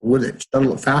 Would it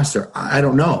shuttle it faster? I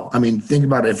don't know. I mean, think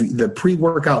about it. If the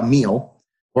pre-workout meal,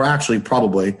 or actually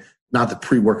probably not the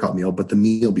pre-workout meal, but the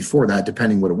meal before that,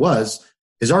 depending what it was,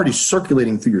 is already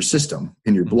circulating through your system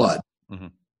in your blood. Mm-hmm.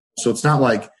 So it's not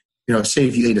like, say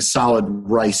if you ate a solid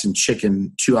rice and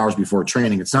chicken 2 hours before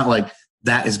training, it's not like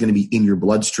that is going to be in your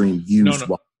bloodstream used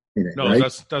while training. No,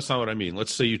 right? That's not what I mean.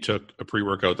 Let's say you took a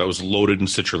pre-workout that was loaded in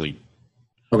citrulline.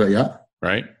 Okay, yeah.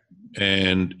 Right?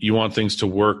 And you want things to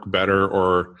work better,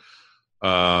 or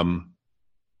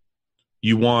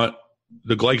you want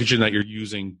the glycogen that you're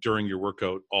using during your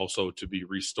workout also to be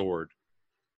restored.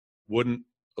 Wouldn't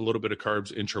a little bit of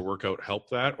carbs intra-workout help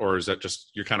that, or is that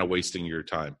just you're kind of wasting your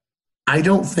time? I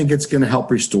don't think it's going to help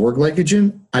restore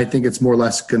glycogen. I think it's more or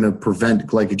less going to prevent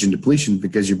glycogen depletion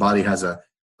because your body has a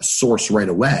source right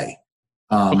away.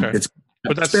 Okay.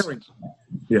 But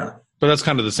that's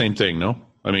kind of the same thing, no?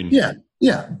 I mean, yeah.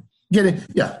 Get it?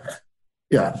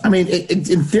 Yeah. I mean,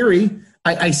 in theory,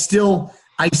 I still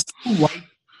like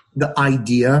the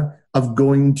idea of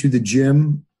going to the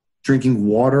gym, drinking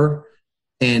water,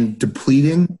 and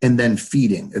depleting and then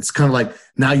feeding. It's kind of like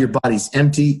now your body's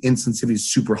empty, insulin sensitivity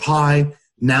is super high.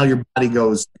 Now your body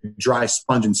goes dry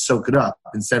sponge and soak it up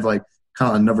instead of kind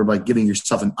of another giving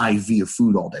yourself an IV of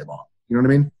food all day long. You know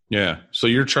what I mean? Yeah. So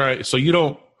you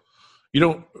don't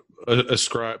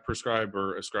prescribe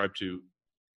to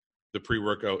the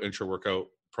pre-workout, intra-workout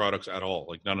products at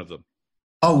all, none of them.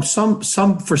 Oh,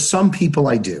 for some people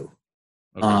I do.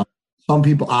 Okay. Some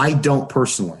people I don't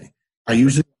personally. I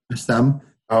usually ask them,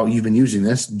 "Oh, you've been using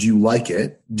this. Do you like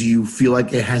it? Do you feel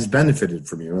like it has benefited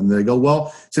from you?" And they go,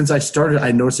 "Well, since I started,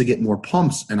 I noticed I get more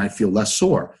pumps and I feel less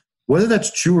sore." Whether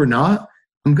that's true or not,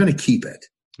 I'm going to keep it.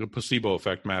 The placebo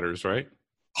effect matters, right?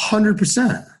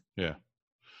 100%. Yeah.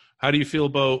 How do you feel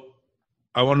about?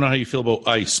 I want to know how you feel about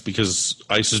ice, because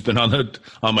ice has been on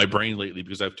my brain lately,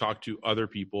 because I've talked to other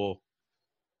people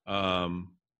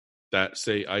that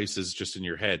say ice is just in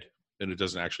your head and it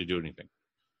doesn't actually do anything,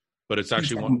 but it's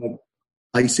actually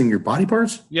icing your body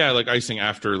parts. Yeah, icing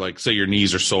after, say your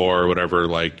knees are sore or whatever,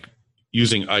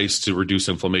 using ice to reduce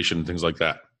inflammation and things like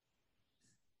that.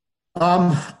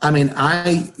 I mean,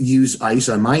 I use ice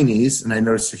on my knees and I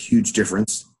noticed a huge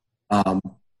difference,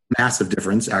 massive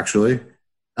difference actually.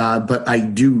 But I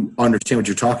do understand what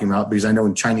you're talking about because I know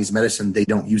in Chinese medicine, they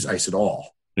don't use ice at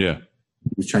all. Yeah.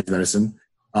 With Chinese medicine.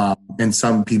 And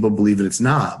some people believe that it's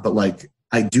not. But like,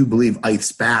 I do believe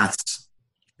ice baths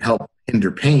help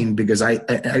hinder pain because I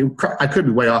could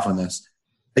be way off on this.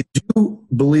 I do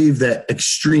believe that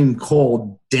extreme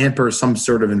cold dampers some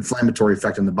sort of inflammatory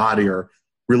effect in the body or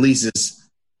releases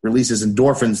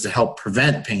endorphins to help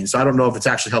prevent pain. So I don't know if it's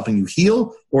actually helping you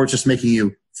heal or it's just making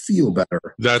you feel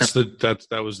better.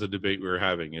 That was the debate we were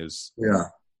having.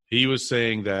 He was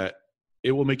saying that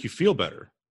it will make you feel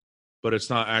better, but it's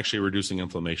not actually reducing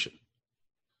inflammation.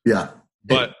 Yeah,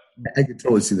 but I could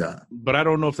totally see that. But I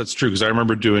don't know if that's true because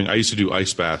I used to do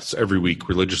ice baths every week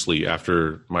religiously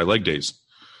after my leg days.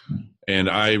 And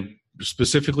I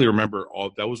specifically remember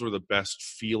those were the best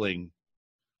feeling.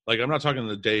 Like, I'm not talking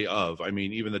the day of. I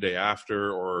mean, even the day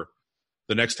after or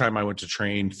the next time I went to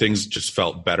train, things just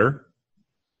felt better.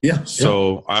 Yeah.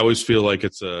 So I always feel like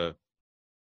it's a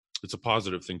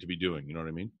positive thing to be doing. You know what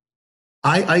I mean?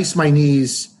 I ice my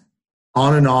knees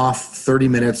on and off 30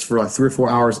 minutes for like 3 or 4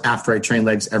 hours after I train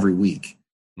legs every week.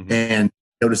 Mm-hmm. And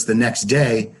notice the next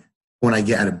day when I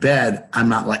get out of bed, I'm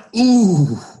not like,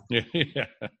 ooh. Yeah.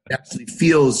 It actually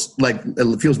feels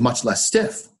much less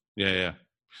stiff. Yeah.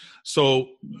 So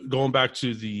going back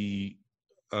to the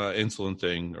insulin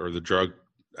thing or the drug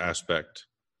aspect,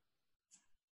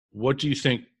 what do you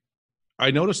think?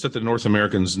 I noticed that the North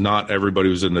Americans, not everybody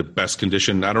was in the best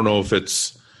condition. I don't know if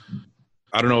it's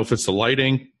the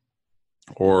lighting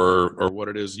or what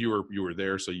it is. You were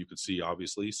there, so you could see,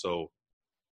 obviously. So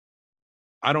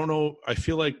I don't know. I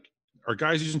feel like, are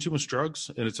guys using too much drugs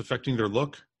and it's affecting their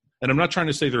look? And I'm not trying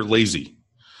to say they're lazy.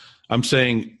 I'm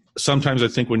saying sometimes I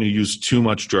think when you use too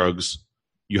much drugs,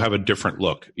 you have a different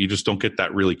look. You just don't get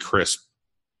that really crisp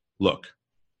look.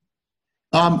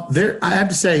 I have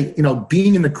to say,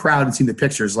 being in the crowd and seeing the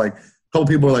pictures, like a couple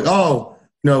people were like, oh,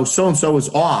 so-and-so was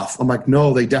off. I'm like,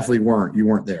 no, they definitely weren't. You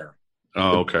weren't there.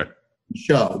 Oh, okay.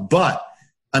 Show. But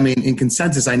I mean, in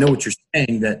consensus, I know what you're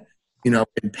saying that,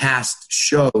 in past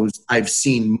shows, I've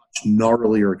seen much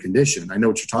gnarlier condition. I know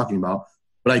what you're talking about,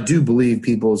 but I do believe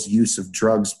people's use of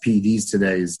drugs, PEDs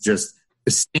today is just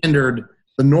the standard.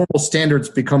 The normal standards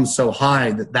become so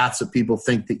high that that's what people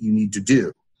think that you need to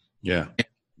do. Yeah. And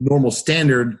normal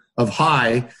standard of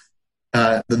high,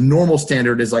 the normal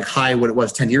standard is like high what it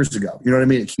was 10 years ago. You know what I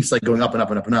mean? It keeps like going up and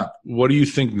up and up and up. What do you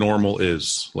think normal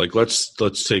is? Like, let's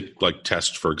take like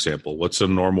test, for example. What's a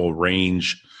normal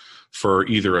range for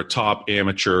either a top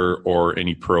amateur or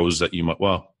any pros that you might,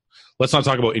 well, let's not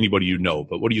talk about anybody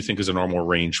but what do you think is a normal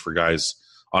range for guys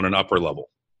on an upper level?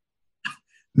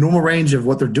 Normal range of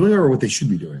what they're doing or what they should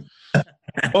be doing?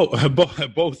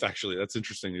 Both actually. That's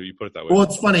interesting that you put it that way. Well,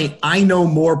 it's funny. I know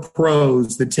more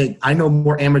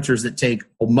amateurs that take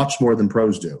much more than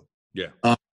pros do. Yeah.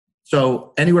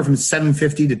 So anywhere from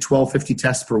 750 to 1250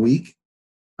 tests per week.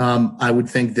 I would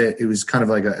think that it was kind of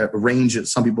like a range that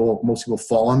most people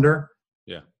fall under.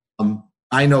 Yeah.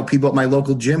 I know people at my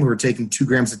local gym who are taking 2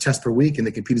 grams of test per week and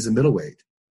they compete as a middleweight.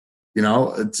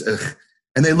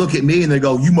 And they look at me and they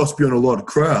go, "You must be on a lot of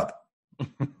crap."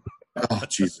 Oh,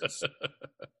 Jesus.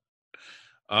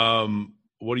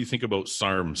 What do you think about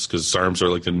SARMs? Because SARMs are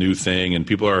like the new thing, and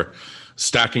people are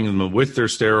stacking them with their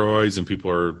steroids, and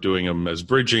people are doing them as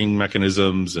bridging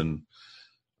mechanisms. And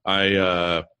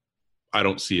I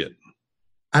don't see it.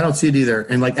 I don't see it either.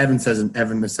 And like Evan says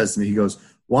to me, he goes,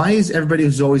 "Why is everybody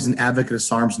who's always an advocate of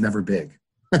SARMs never big?"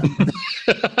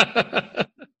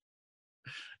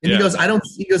 And yeah. He goes, I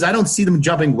don't see them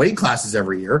jumping weight classes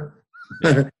every year.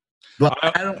 Yeah. But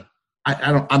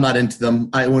I'm not into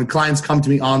them. When clients come to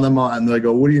me on them and they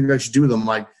go, "What do you think I should do with them?" I'm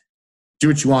like, do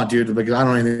what you want, dude. Because I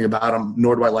don't know anything about them,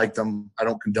 nor do I like them. I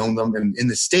don't condone them. And in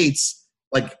the States,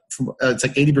 it's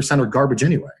like 80% are garbage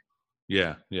anyway.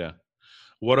 Yeah.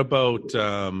 What about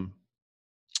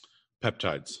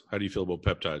peptides? How do you feel about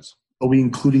peptides? Are we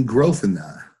including growth in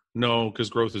that? No,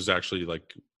 because growth is actually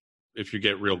like, if you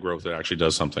get real growth, it actually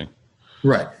does something.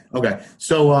 Right. Okay.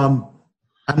 So I'm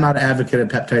not an advocate of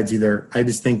peptides either. I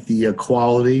just think the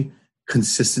quality,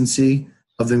 consistency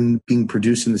of them being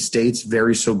produced in the States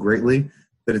varies so greatly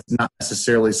that it's not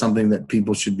necessarily something that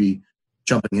people should be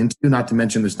jumping into. Not to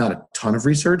mention there's not a ton of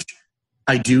research.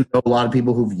 I do know a lot of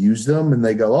people who've used them and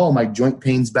they go, "Oh, my joint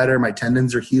pain's better. My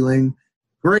tendons are healing."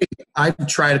 Great. I've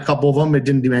tried a couple of them. It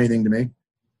didn't do anything to me.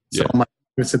 So I'm going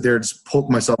to sit there and just poke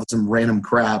myself with some random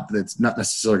crap that's not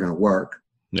necessarily going to work.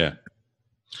 Yeah.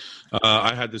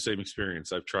 I had the same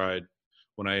experience. I've tried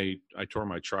when I tore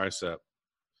my tricep.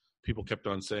 People kept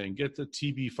on saying, "Get the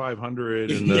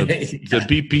TB500 and the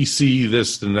BPC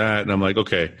this and that." And I'm like,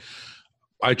 okay.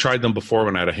 I tried them before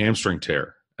when I had a hamstring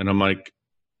tear. And I'm like,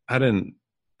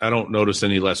 I don't notice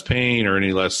any less pain or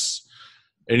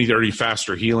any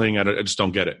faster healing. I just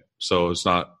don't get it. So it's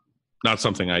not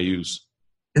something I use.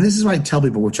 And this is what I tell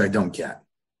people, which I don't get.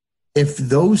 If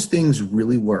those things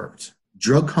really worked,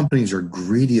 drug companies are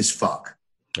greedy as fuck.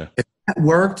 Yeah. If that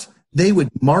worked, they would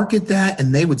market that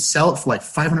and they would sell it for like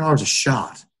 $500 a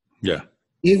shot. Yeah.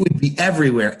 It would be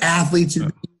everywhere. Athletes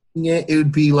would be using it. It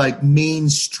would be like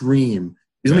mainstream.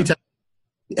 Because let me tell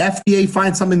you, the FDA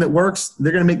finds something that works,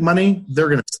 they're going to make money, they're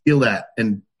going to steal that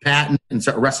and patent and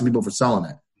start arresting people for selling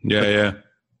it. Yeah.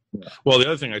 Well, the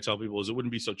other thing I tell people is it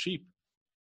wouldn't be so cheap.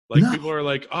 Like people are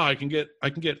like, oh, I can get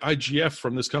IGF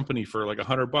from this company for like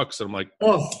 $100. And I'm like,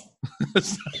 oh,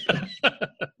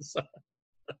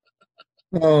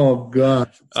 oh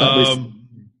gosh. All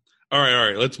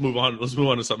right. Let's move on. Let's move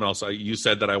on to something else. You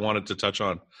said that I wanted to touch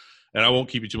on, and I won't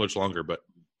keep you too much longer, but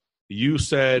you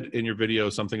said in your video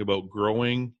something about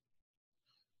growing.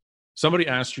 Somebody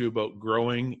asked you about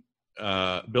growing,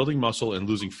 building muscle and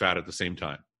losing fat at the same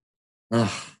time.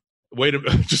 Wait a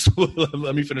minute. Just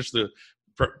let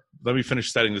me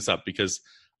finish setting this up, because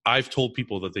I've told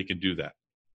people that they can do that.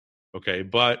 Okay.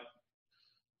 But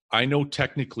I know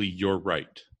technically you're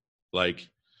right. Like,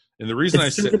 and the reason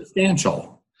it's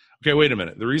circumstantial. Okay, wait a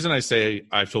minute. The reason I say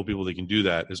I've told people they can do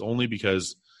that is only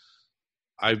because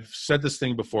I've said this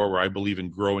thing before where I believe in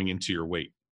growing into your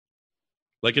weight.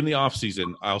 Like in the off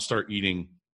season, I'll start eating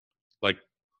like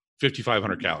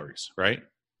 5,500 calories, right?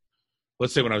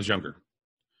 Let's say when I was younger.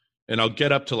 And I'll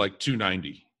get up to like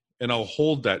 290, and I'll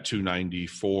hold that 290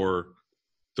 for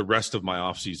the rest of my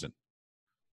off season.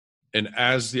 And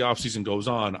as the off season goes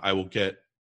on, I will get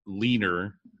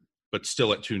leaner, but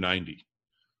still at 290.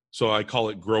 So I call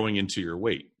it growing into your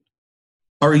weight.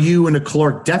 Are you in a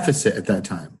caloric deficit at that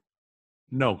time?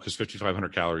 No, because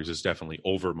 5,500 calories is definitely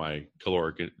over my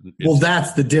caloric. Well,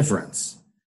 that's the difference.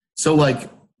 So like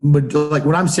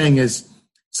what I'm saying is,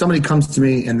 somebody comes to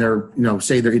me and they're,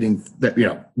 say they're eating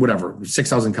that, whatever,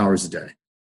 6,000 calories a day.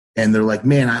 And they're like,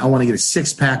 man, I want to get a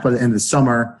 6-pack by the end of the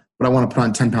summer, but I want to put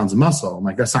on 10 pounds of muscle. I'm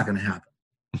like, that's not going to happen.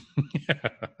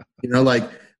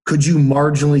 Could you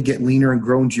marginally get leaner and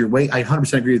grow into your weight? I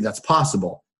 100% agree that's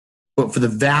possible. But for the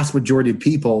vast majority of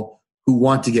people who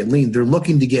want to get lean, they're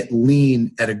looking to get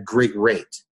lean at a great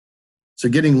rate. So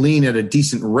getting lean at a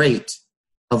decent rate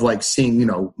of like seeing,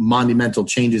 monumental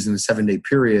changes in a 7-day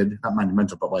period, not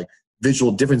monumental, but like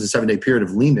visual difference in a 7-day period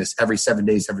of leanness every 7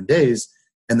 days,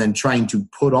 and then trying to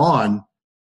put on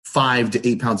 5 to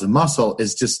 8 pounds of muscle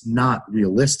is just not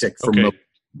realistic for most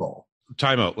people.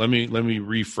 Time out. Let me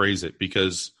rephrase it,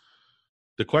 because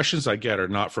the questions I get are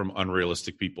not from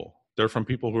unrealistic people. They're from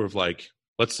people who have like,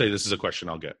 let's say this is a question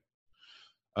I'll get.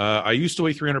 I used to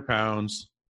weigh 300 pounds.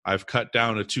 I've cut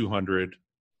down to 200,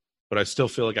 but I still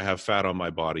feel like I have fat on my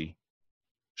body.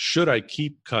 Should I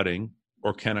keep cutting,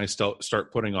 or can I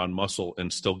start putting on muscle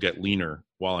and still get leaner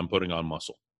while I'm putting on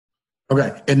muscle?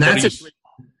 Okay. And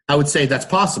I would say that's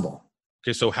possible.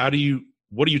 Okay. So what do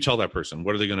you tell that person?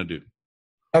 What are they going to do?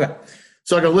 Okay.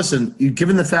 So I go, listen,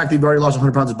 given the fact that you've already lost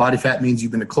 100 pounds of body fat means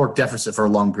you've been in a caloric deficit for a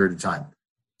long period of time.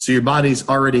 So your body's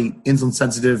already insulin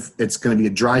sensitive. It's going to be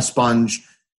a dry sponge.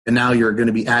 And now you're going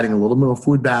to be adding a little more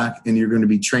food back, and you're going to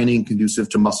be training conducive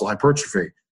to muscle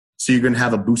hypertrophy. So you're going to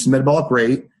have a boost in metabolic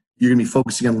rate. You're going to be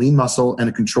focusing on lean muscle and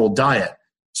a controlled diet.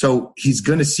 So he's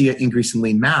going to see an increase in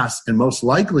lean mass and most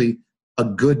likely a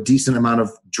good, decent amount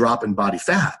of drop in body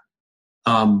fat.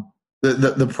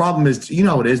 The problem is,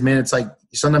 what it is, man. It's like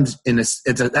sometimes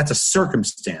that's a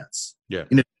circumstance. Yeah.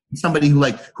 Somebody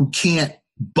who can't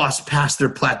bust past their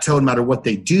plateau no matter what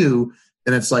they do,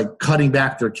 and it's like cutting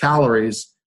back their calories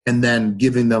and then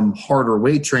giving them harder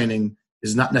weight training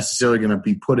is not necessarily going to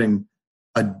be putting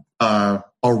a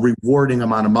rewarding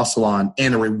amount of muscle on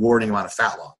and a rewarding amount of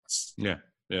fat loss. Yeah.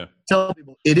 Yeah. Tell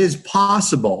people it is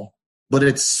possible, but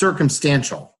it's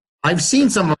circumstantial. I've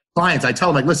seen some of my clients, I tell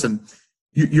them, like, listen,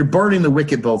 you're burning the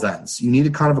wick at both ends. You need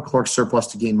a kind of a caloric surplus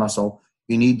to gain muscle.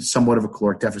 You need somewhat of a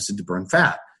caloric deficit to burn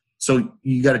fat. So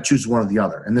you got to choose one or the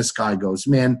other. And this guy goes,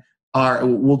 man,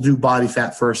 we'll do body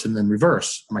fat first and then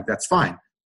reverse. I'm like, that's fine.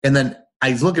 And then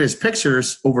I look at his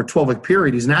pictures over a 12-week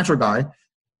period. He's a natural guy,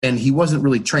 and he wasn't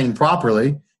really trained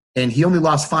properly. And he only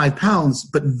lost 5 pounds,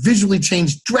 but visually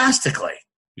changed drastically.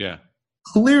 Yeah.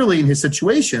 Clearly in his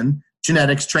situation,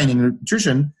 genetics, training,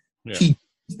 nutrition, he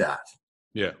did that.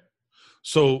 Yeah.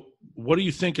 So what do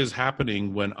you think is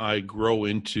happening when I grow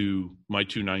into my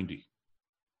 290?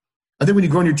 I think when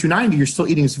you grow in your 290, you're still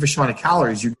eating a sufficient amount of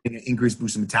calories. You're getting an increased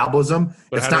boost in metabolism.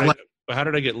 But how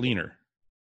did I get leaner?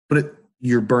 But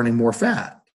you're burning more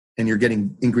fat and you're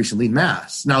getting increase in lean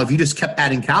mass. Now, if you just kept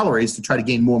adding calories to try to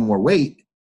gain more and more weight,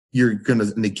 you're going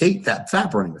to negate that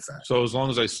fat burning effect. So as long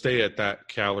as I stay at that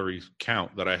calorie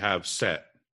count that I have set,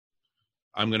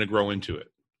 I'm going to grow into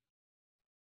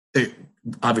it.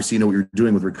 Obviously, you know what you're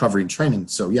doing with recovery and training.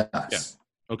 So yes. Yeah.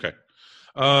 Okay.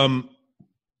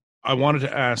 I wanted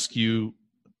to ask you,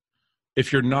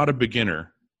 if you're not a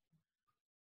beginner,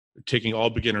 taking all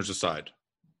beginners aside,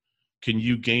 can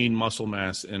you gain muscle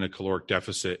mass in a caloric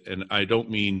deficit? And I don't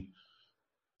mean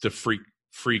the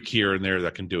freak here and there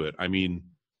that can do it. I mean,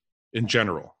 in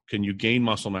general, can you gain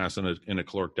muscle mass in a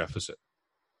caloric deficit?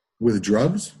 With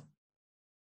drugs?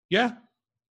 Yeah.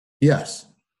 Yes.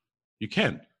 You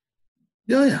can.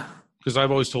 Yeah. Because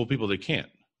I've always told people they can't.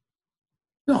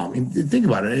 No, I mean, think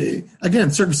about it.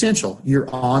 Again, circumstantial. You're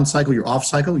on cycle, you're off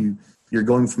cycle. You're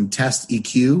going from test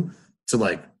EQ to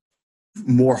like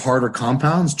more harder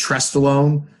compounds,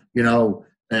 Trestolone,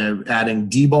 adding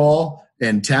D-ball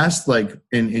and test, like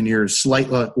in your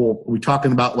slight, are we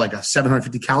talking about like a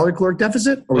 750 calorie caloric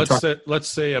deficit? Or let's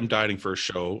say I'm dieting for a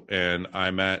show and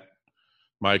I'm at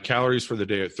my calories for the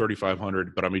day at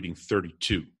 3,500, but I'm eating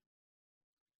 32.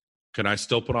 Can I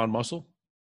still put on muscle?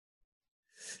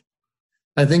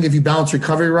 I think if you balance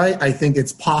recovery right, I think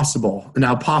it's possible.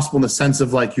 Now, possible in the sense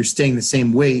of like you're staying the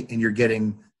same weight and you're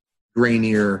getting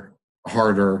grainier,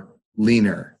 harder,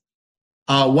 leaner.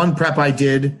 One prep I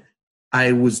did,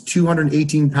 I was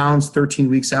 218 pounds, 13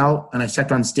 weeks out, and I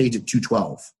stepped on stage at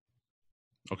 212.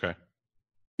 Okay.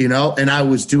 And I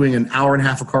was doing an hour and a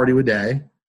half of cardio a day,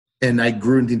 and I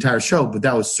grew into the entire show, but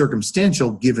that was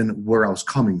circumstantial given where I was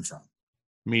coming from.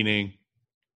 Meaning?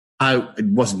 I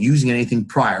wasn't using anything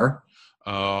prior.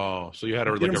 Oh, so you had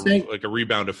a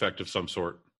rebound effect of some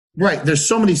sort. Right. There's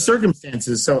so many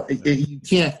circumstances, so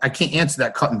I can't answer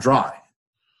that cut and dry.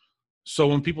 So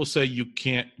when people say you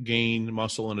can't gain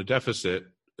muscle in a deficit,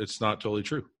 it's not totally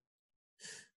true.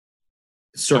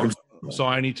 So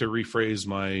I need to rephrase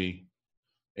my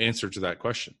answer to that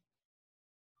question.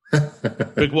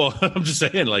 Well, I'm just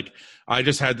saying, like, I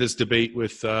just had this debate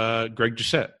with Greg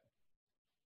Doucette.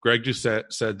 Greg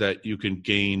Doucette said that you can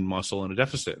gain muscle in a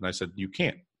deficit, and I said you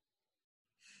can't.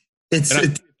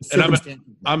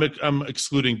 I'm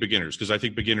excluding beginners because I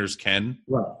think beginners can,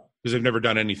 because they've never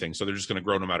done anything, so they're just going to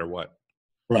grow no matter what.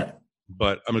 Right.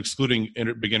 But I'm excluding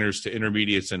beginners to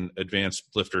intermediates and advanced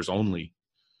lifters only.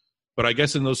 But I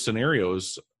guess in those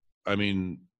scenarios, I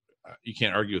mean, you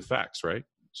can't argue with facts, right?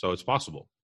 So it's possible.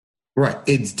 Right.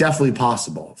 It's definitely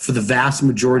possible for the vast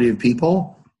majority of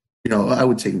people. I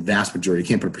would say vast majority. You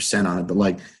can't put a percent on it, but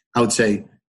like I would say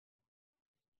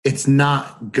it's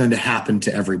not going to happen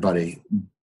to everybody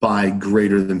by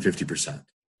greater than 50%.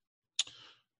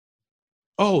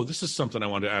 Oh, this is something I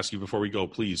wanted to ask you before we go,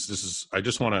 please.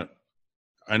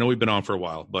 I know we've been on for a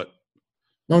while, but.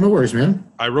 No worries,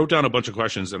 man. I wrote down a bunch of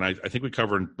questions and I think we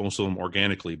covered most of them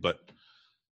organically, but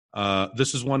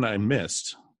this is one I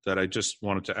missed that I just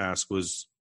wanted to ask was,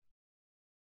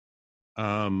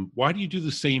 why do you do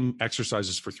the same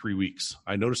exercises for 3 weeks?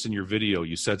 I noticed in your video,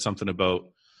 you said something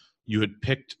about you had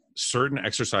picked certain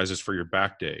exercises for your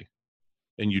back day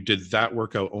and you did that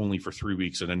workout only for 3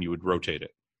 weeks and then you would rotate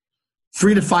it.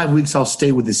 3 to 5 weeks, I'll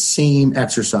stay with the same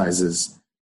exercises,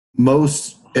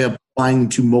 most applying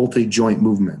to multi-joint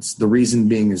movements. The reason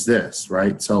being is this,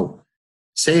 right? So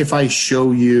say if I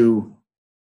show you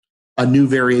a new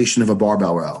variation of a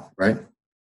barbell row, right?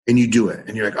 And you do it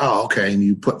and you're like, oh, okay. And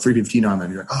you put 315 on there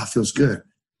and you're like, oh, it feels good.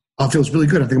 Oh, it feels really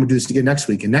good. I think I'm gonna do this again next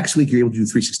week. And next week you're able to do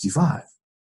 365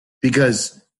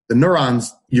 because the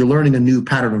neurons, you're learning a new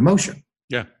pattern of motion.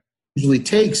 Yeah. It usually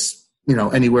takes,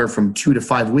 anywhere from 2 to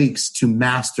 5 weeks to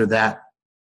master that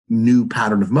new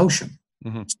pattern of motion.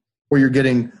 Mm-hmm. Where you're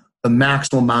getting the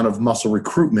maximum amount of muscle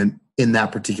recruitment in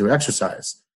that particular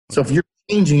exercise. Okay. So if you're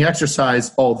changing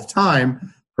exercise all the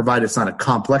time, provided it's not a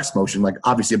complex motion, like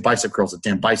obviously a bicep curl is a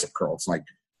damn bicep curl. It's like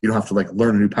you don't have to like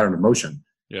learn a new pattern of motion.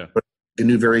 Yeah. But a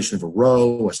new variation of a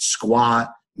row, a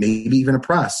squat, maybe even a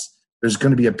press. There's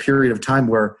going to be a period of time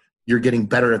where you're getting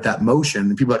better at that motion.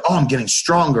 And people are like, oh, I'm getting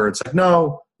stronger. It's like,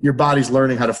 no, your body's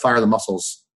learning how to fire the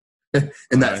muscles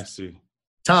in that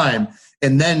time.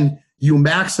 And then you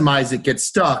maximize it, get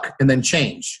stuck, and then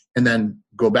change, and then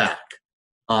go back.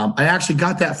 I actually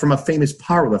got that from a famous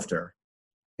powerlifter.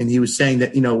 And he was saying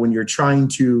that, when you're trying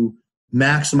to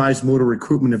maximize motor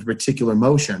recruitment of a particular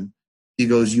motion, he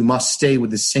goes, you must stay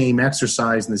with the same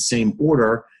exercise in the same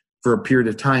order for a period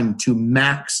of time to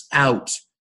max out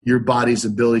your body's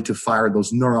ability to fire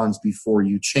those neurons before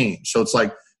you change. So it's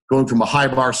like going from a high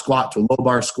bar squat to a low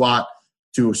bar squat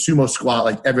to a sumo squat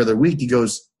like every other week. He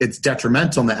goes, it's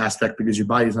detrimental in that aspect because your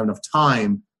body doesn't have enough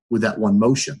time with that one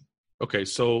motion. Okay,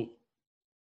 so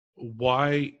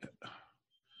why...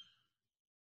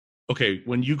 Okay,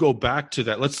 when you go back to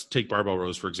that, let's take barbell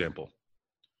rows, for example.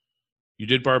 You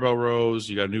did barbell rows,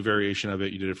 you got a new variation of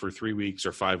it, you did it for 3 weeks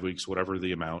or 5 weeks, whatever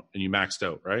the amount, and you maxed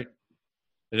out, right?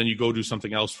 And then you go do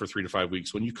something else for 3 to 5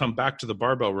 weeks. When you come back to the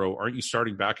barbell row, aren't you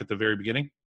starting back at the very beginning?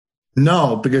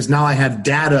 No, because now I have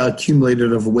data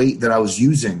accumulated of weight that I was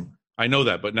using. I know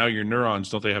that, but now your neurons,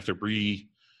 don't they have to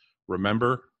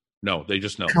remember? No, they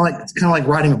just know. It's kind of like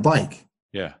riding a bike.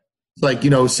 Yeah. Like,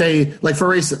 say, like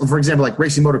for example, like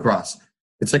racing motocross.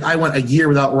 It's like I went a year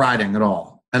without riding at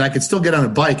all, and I could still get on a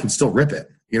bike and still rip it.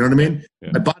 You know what I mean?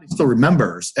 Yeah. My body still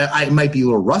remembers. It might be a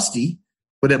little rusty,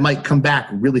 but it might come back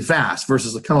really fast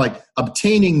versus kind of like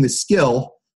obtaining the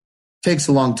skill takes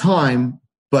a long time,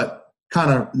 but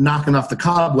kind of knocking off the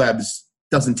cobwebs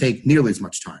doesn't take nearly as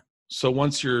much time. So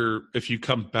if you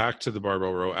come back to the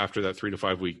barbell row after that 3 to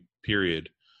 5 week period,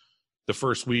 the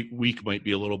first week might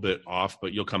be a little bit off,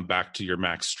 but you'll come back to your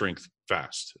max strength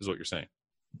fast, is what you're saying.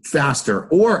 Faster,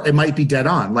 or it might be dead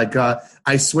on. Like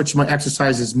I switched my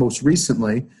exercises most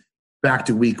recently back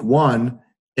to week 1,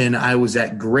 and I was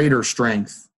at greater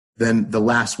strength than the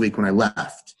last week when I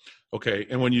left. Okay,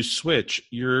 and when you switch,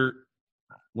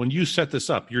 when you set this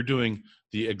up, you're doing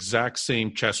the exact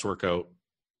same chest workout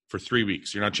for 3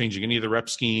 weeks. You're not changing any of the rep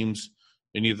schemes,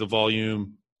 any of the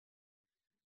volume.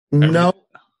 No,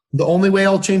 the only way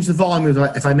I'll change the volume is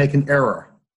if I make an error.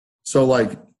 So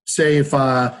like, say if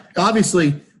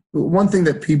obviously one thing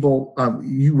that people,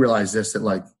 you realize this, that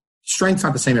like strength's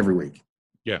not the same every week.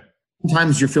 Yeah.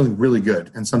 Sometimes you're feeling really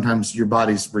good and sometimes your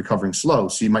body's recovering slow.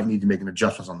 So you might need to make an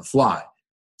adjustment on the fly.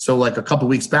 So like a couple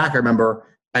weeks back, I remember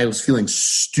I was feeling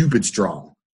stupid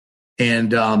strong.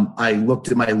 And I looked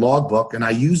at my logbook, and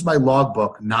I used my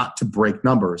logbook not to break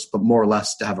numbers, but more or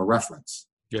less to have a reference.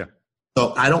 Yeah.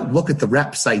 So I don't look at the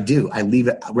reps I do. I leave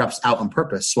reps out on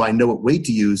purpose so I know what weight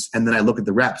to use. And then I look at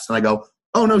the reps and I go,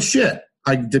 oh, no shit.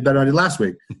 I did better than I did last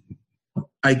week.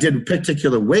 I did a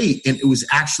particular weight, and it was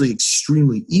actually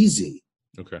extremely easy.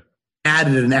 Okay.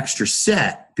 Added an extra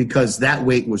set because that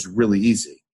weight was really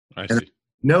easy. I see.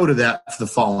 No to that for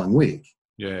the following week.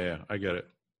 Yeah, I get it.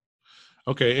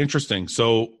 Okay, interesting.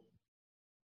 So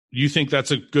you think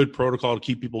that's a good protocol to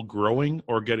keep people growing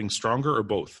or getting stronger, or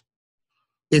both?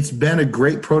 It's been a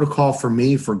great protocol for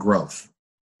me for growth.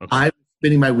 Okay. I've been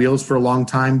spinning my wheels for a long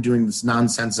time doing this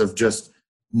nonsense of just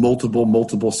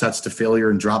multiple sets to failure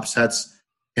and drop sets,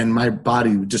 and my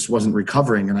body just wasn't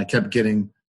recovering, and I kept getting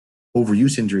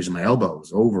overuse injuries in my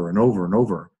elbows over and over and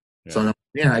over. Yeah. So,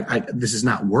 man, this is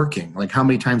not working. Like, how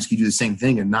many times can you do the same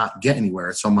thing and not get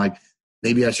anywhere? So I'm like,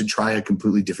 maybe I should try a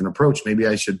completely different approach. Maybe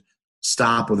I should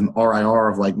stop with an RIR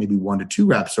of like maybe 1 to 2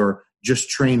 reps, or just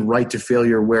train right to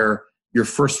failure where your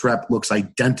first rep looks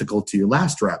identical to your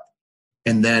last rep,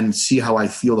 and then see how I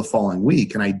feel the following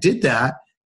week. And I did that.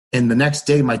 And the next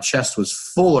day my chest was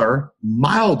fuller,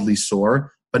 mildly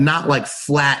sore, but not like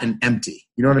flat and empty.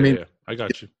 You know what I mean? Yeah, I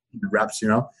got you. Reps,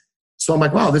 So I'm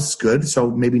like, wow, this is good. So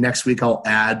maybe next week I'll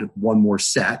add 1 more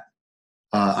set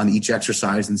on each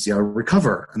exercise and see how I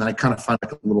recover. And then I kind of find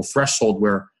like a little threshold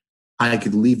where I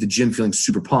could leave the gym feeling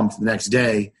super pumped. The next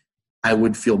day I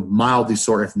would feel mildly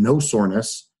sore, if no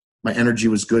soreness. My energy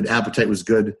was good, appetite was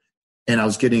good, and I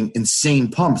was getting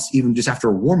insane pumps even just after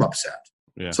a warm-up set.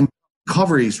 Yeah. So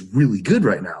recovery is really good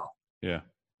right now. Yeah.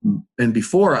 And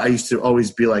before, I used to always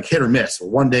be like hit or miss.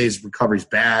 One day's recovery is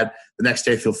bad. The next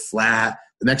day I feel flat.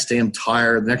 The next day I'm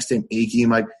tired. The next day I'm achy. I'm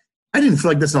like, I didn't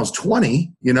feel like this when I was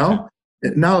 20, Yeah. Now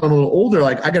that I'm a little older,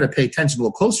 like I got to pay attention a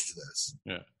little closer to this.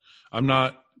 Yeah.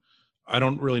 I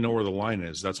don't really know where the line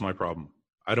is. That's my problem.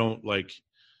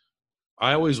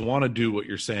 I always want to do what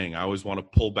you're saying. I always want to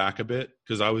pull back a bit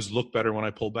because I always look better when I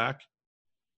pull back,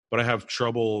 but I have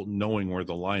trouble knowing where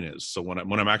the line is. So when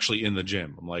I'm actually in the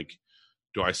gym, I'm like,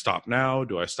 do I stop now?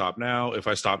 Do I stop now? If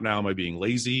I stop now, am I being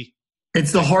lazy?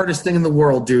 It's the hardest thing in the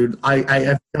world, dude.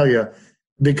 I tell you,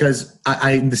 because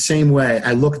I the same way.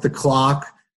 I look at the clock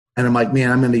and I'm like,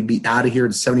 man, I'm going to be out of here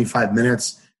in 75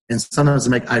 minutes. And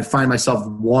sometimes I find myself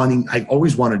I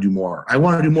always want to do more. I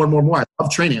want to do more and more and more. I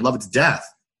love training. I love it to death.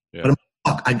 Yeah.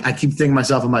 But I keep thinking to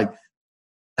myself, I'm like,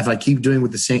 if I keep doing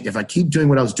what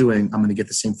I was doing, I'm going to get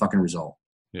the same fucking result.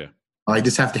 Yeah. I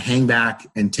just have to hang back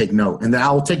and take note. And then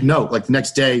I will take note. Like the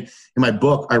next day in my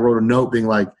book, I wrote a note being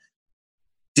like,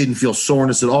 didn't feel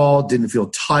soreness at all, didn't feel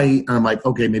tight. And I'm like,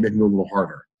 okay, maybe I can go a little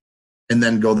harder. And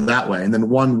then go that way. And then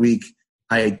 1 week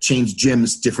I changed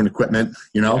gyms, different equipment,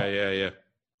 Yeah.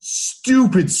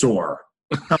 Stupid sore.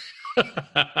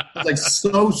 Like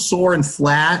so sore and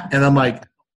flat. And I'm like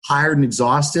tired and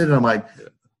exhausted. And I'm like,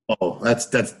 oh,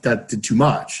 that did too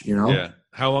much, Yeah.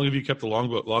 How long have you kept the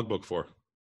logbook for?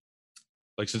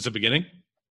 Like since the beginning?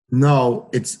 No,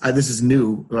 it's this is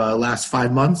new. Last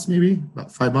 5 months, maybe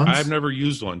about 5 months. I've never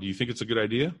used one. Do you think it's a good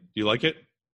idea? Do you like it?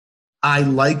 I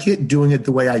like it doing it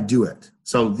the way I do it.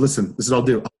 So listen, this is what I'll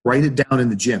do. I'll write it down in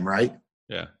the gym, right?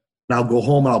 Yeah. And I'll go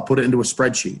home and I'll put it into a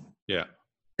spreadsheet. Yeah.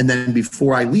 And then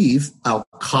before I leave, I'll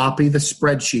copy the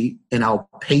spreadsheet and I'll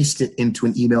paste it into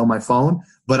an email on my phone,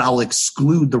 but I'll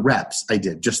exclude the reps I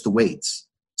did, just the weights.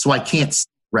 So I can't see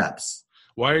reps.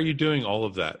 Why are you doing all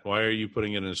of that? Why are you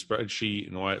putting it in a spreadsheet?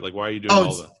 And why are you doing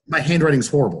all that? My handwriting's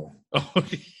horrible. Oh,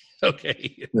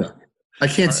 okay. Yeah. I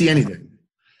can't see anything.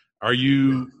 Are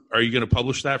you going to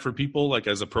publish that for people, like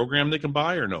as a program they can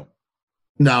buy, or no?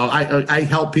 No, I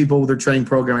help people with their training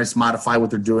program. I just modify what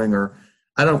they're doing, or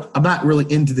I'm not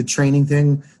really into the training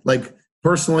thing. Like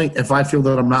personally, if I feel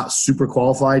that I'm not super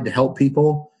qualified to help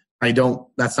people,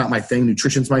 that's not my thing.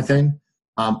 Nutrition's my thing.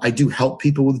 I do help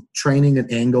people with training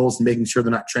and angles and making sure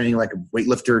they're not training like a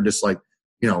weightlifter, just like,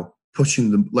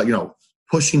 pushing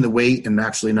the weight and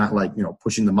actually not like,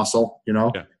 pushing the muscle,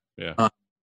 Yeah. Yeah.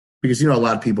 Because, a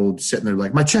lot of people sitting there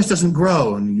like, my chest doesn't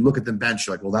grow. And you look at them bench,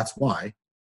 you're like, well, that's why.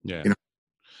 Yeah.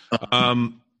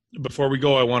 Before we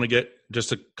go, I want to get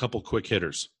just a couple quick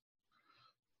hitters.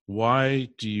 Why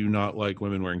do you not like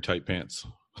women wearing tight pants?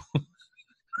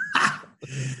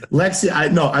 Lexi,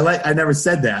 I never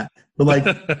said that, but like,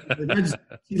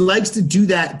 she likes to do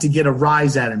that to get a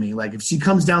rise out of me. Like if she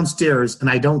comes downstairs and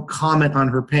I don't comment on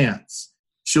her pants,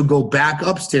 she'll go back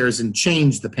upstairs and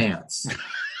change the pants.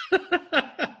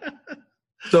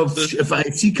 So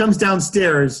if she comes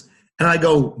downstairs and I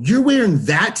go, you're wearing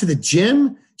that to the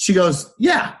gym? She goes,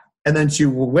 yeah. And then she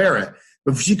will wear it.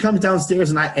 But if she comes downstairs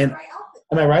and am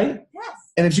I right? Yes.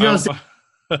 And if she goes,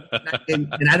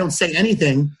 and I don't say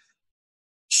anything,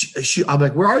 I'm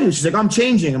like, where are you? She's like, I'm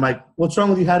changing. I'm like, what's wrong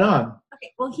with you hat on?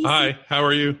 Okay. Well, Hi, how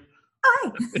are you?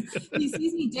 Hi. He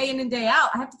sees me day in and day out.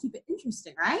 I have to keep it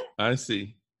interesting, right? I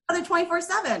see. They're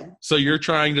 24/7. So you're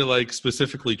trying to like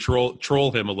specifically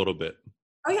troll him a little bit.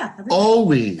 Oh yeah.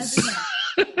 Always.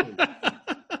 We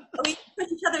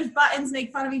push each other's buttons,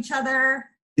 make fun of each other.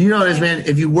 You know this, man.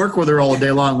 If you work with her all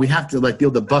day long, we have to like be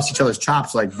able to bust each other's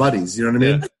chops like buddies. You know what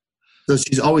I mean? Yeah. So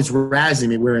she's always razzing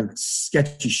me wearing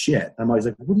sketchy shit. I'm always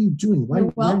like, what are you doing? Why?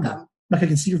 You're welcome. Like I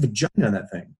can see your vagina on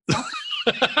that thing.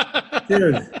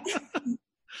 Dude.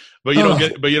 But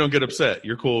you don't get upset.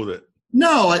 You're cool with it.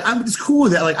 No, like, I'm just cool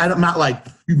with that. Like I'm not like,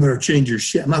 you better change your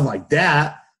shit. I'm not like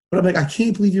that. But I'm like, I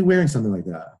can't believe you're wearing something like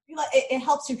that. It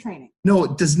helps your training. No,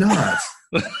 it does not.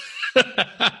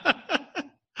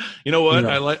 You know what?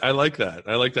 I like that.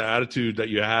 I like the attitude that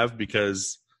you have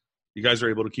because you guys are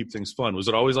able to keep things fun. Was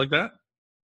it always like that?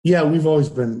 Yeah, we've always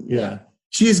been. Yeah,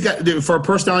 she's got for a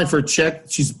personality for a chick.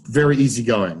 She's very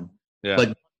easygoing. Yeah, like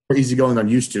more easygoing than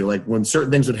I'm used to. Like when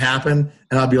certain things would happen,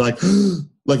 and I'd be like,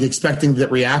 like expecting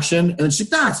that reaction, and then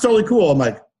she's it's totally cool. I'm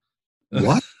like,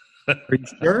 what? Are you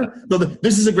sure? So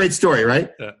this is a great story,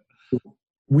 right? Yeah.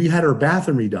 We had our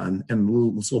bathroom redone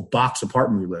in this little box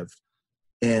apartment we lived,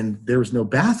 and there was no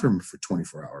bathroom for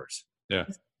 24 hours. Yeah.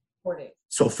 4 days.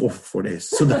 So 4 days.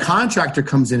 So the contractor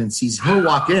comes in and sees her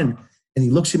walk in, and he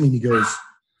looks at me and he goes,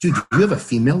 dude, do you have a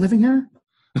female living here?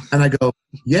 And I go,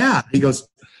 yeah. He goes,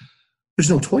 there's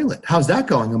no toilet. How's that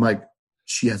going? I'm like,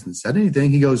 she hasn't said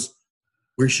anything. He goes,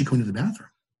 where's she going to the bathroom?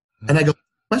 And I go,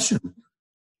 question.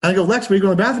 And I go, Lex, where you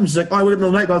going to the bathroom? She's like, oh, I wake up in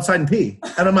the night, go outside and pee.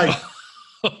 And I'm like,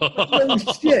 holy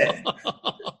shit.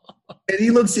 And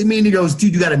he looks at me and he goes,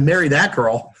 dude, you got to marry that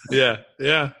girl. Yeah,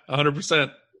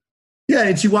 100%. Yeah,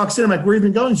 and she walks in. I'm like, where have you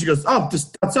been going? She goes, oh,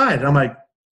 just outside. And I'm like,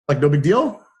 no big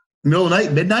deal? Middle of the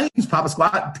night, midnight, just pop a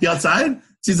squat, pee outside?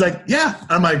 She's like, yeah.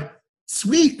 And I'm like,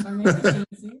 sweet.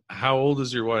 How old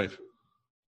is your wife?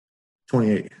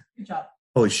 28. Good job.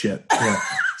 Holy shit. Yeah.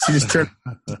 She just turned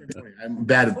 20. I'm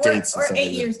bad at dates. Or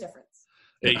 8 years difference.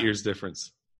 8 years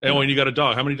difference. And when you got a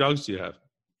dog, how many dogs do you have?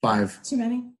 5. Too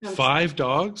many? No, 5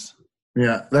 dogs?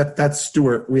 Yeah, that's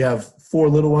Stuart. We have 4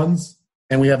 little ones,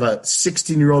 and we have a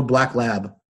 16-year-old black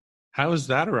lab. How is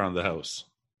that around the house?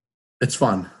 It's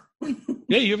fun.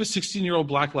 Yeah, you have a 16-year-old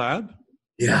black lab?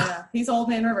 Yeah. He's Old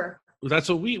Man River. That's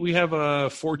what we have a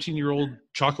 14-year-old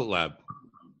chocolate lab.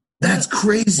 That's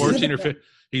crazy. 14 or 15.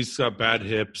 He's got bad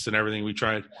hips and everything. We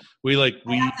have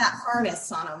that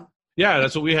harness on him. Yeah,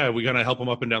 that's what we have. We kind of help him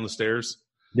up and down the stairs.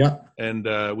 Yeah. And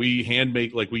we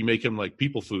we make him like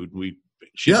people food.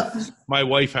 My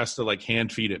wife has to like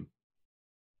hand feed him.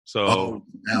 So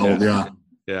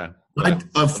yeah.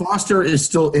 Foster is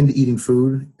still into eating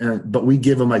food, but we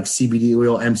give him like CBD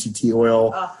oil, MCT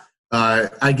oil.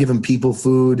 I give him people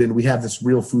food, and we have this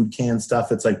real food canned stuff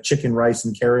that's like chicken, rice,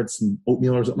 and carrots and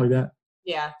oatmeal or something like that.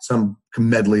 Yeah. Some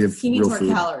medley of he needs real more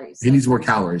food. calories. He needs more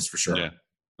calories for sure. Yeah.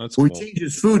 That's When cool. we changed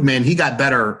his food, man, he got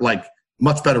better, like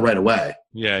much better right away.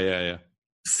 Yeah.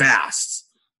 Fast.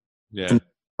 Yeah.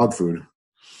 Dog food.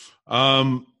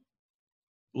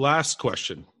 Last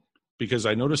question, because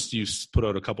I noticed you put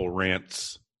out a couple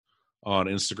rants on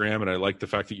Instagram, and I like the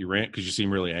fact that you rant because you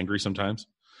seem really angry sometimes.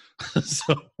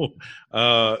 So,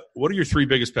 what are your 3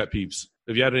 biggest pet peeves?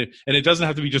 If you had any, and it doesn't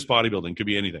have to be just bodybuilding; it could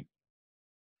be anything.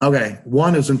 Okay.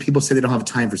 One is when people say they don't have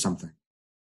time for something.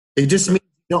 It just means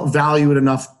you don't value it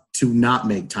enough to not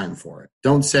make time for it.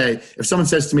 Don't say, if someone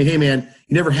says to me, hey man,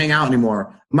 you never hang out anymore,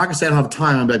 I'm not gonna say I don't have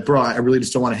time. I'm like, bro, I really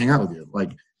just don't want to hang out with you.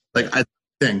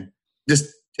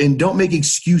 And don't make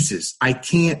excuses. I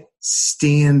can't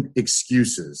stand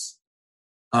excuses.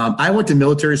 I went to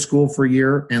military school for a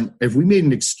year, and if we made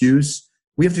an excuse,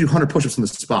 we have to do 100 push-ups on the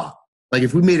spot. Like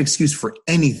if we made an excuse for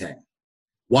anything,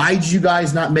 why did you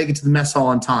guys not make it to the mess hall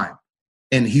on time?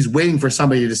 And he's waiting for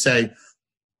somebody to say,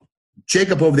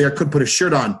 Jacob over there could put a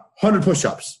shirt on, 100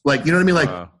 push-ups. Like, you know what I mean?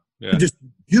 Like, just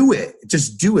do it.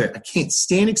 Just do it. I can't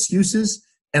stand excuses,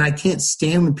 and I can't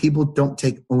stand when people don't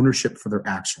take ownership for their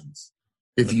actions.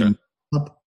 If you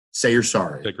up, say you're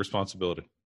sorry. Take responsibility.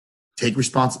 Take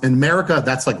responsibility. In America,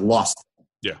 that's like lost.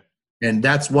 Yeah. And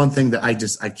that's one thing that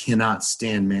I cannot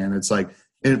stand, man. It's like,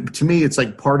 and to me, it's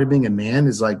like part of being a man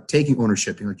is like taking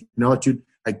ownership. You're like, you know what, dude,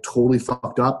 I totally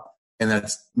fucked up, and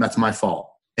that's my fault.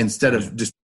 Instead of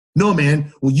just, no,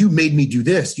 man, well, you made me do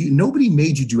this. Nobody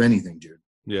made you do anything, dude.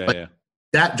 Yeah.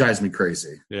 That drives me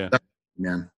crazy. Yeah.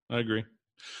 Man. I agree.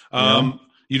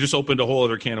 You just opened a whole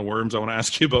other can of worms I want to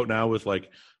ask you about now with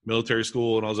like military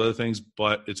school and all those other things,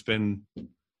 but I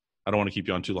don't want to keep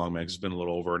you on too long, man, 'cause it's been a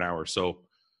little over an hour. So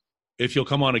if you'll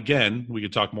come on again, we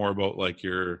could talk more about like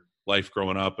your life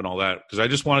growing up and all that. Cause I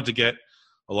just wanted to get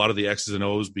a lot of the X's and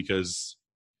O's because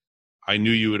I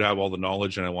knew you would have all the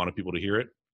knowledge and I wanted people to hear it,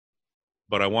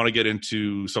 but I want to get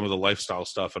into some of the lifestyle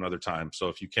stuff another time. So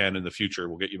if you can in the future,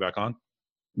 we'll get you back on.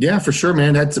 Yeah, for sure,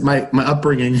 man. That's my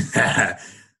upbringing.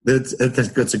 That's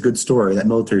a good story, that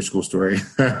military school story.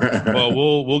 Well,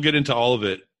 we'll get into all of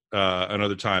it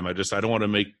another time. I don't want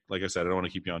to like I said, I don't want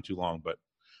to keep you on too long, but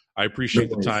I appreciate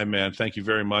the time, man. Thank you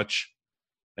very much.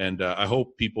 And I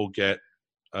hope people get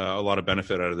a lot of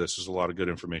benefit out of this. There's a lot of good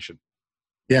information.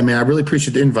 Yeah, man, I really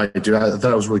appreciate the invite, dude. I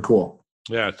thought it was really cool.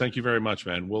 Yeah, thank you very much,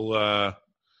 man. We'll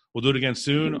do it again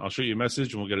soon. I'll shoot you a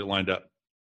message and we'll get it lined up.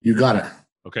 You got it.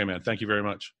 Okay, man. Thank you very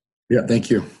much. Yeah, thank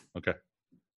you. Okay.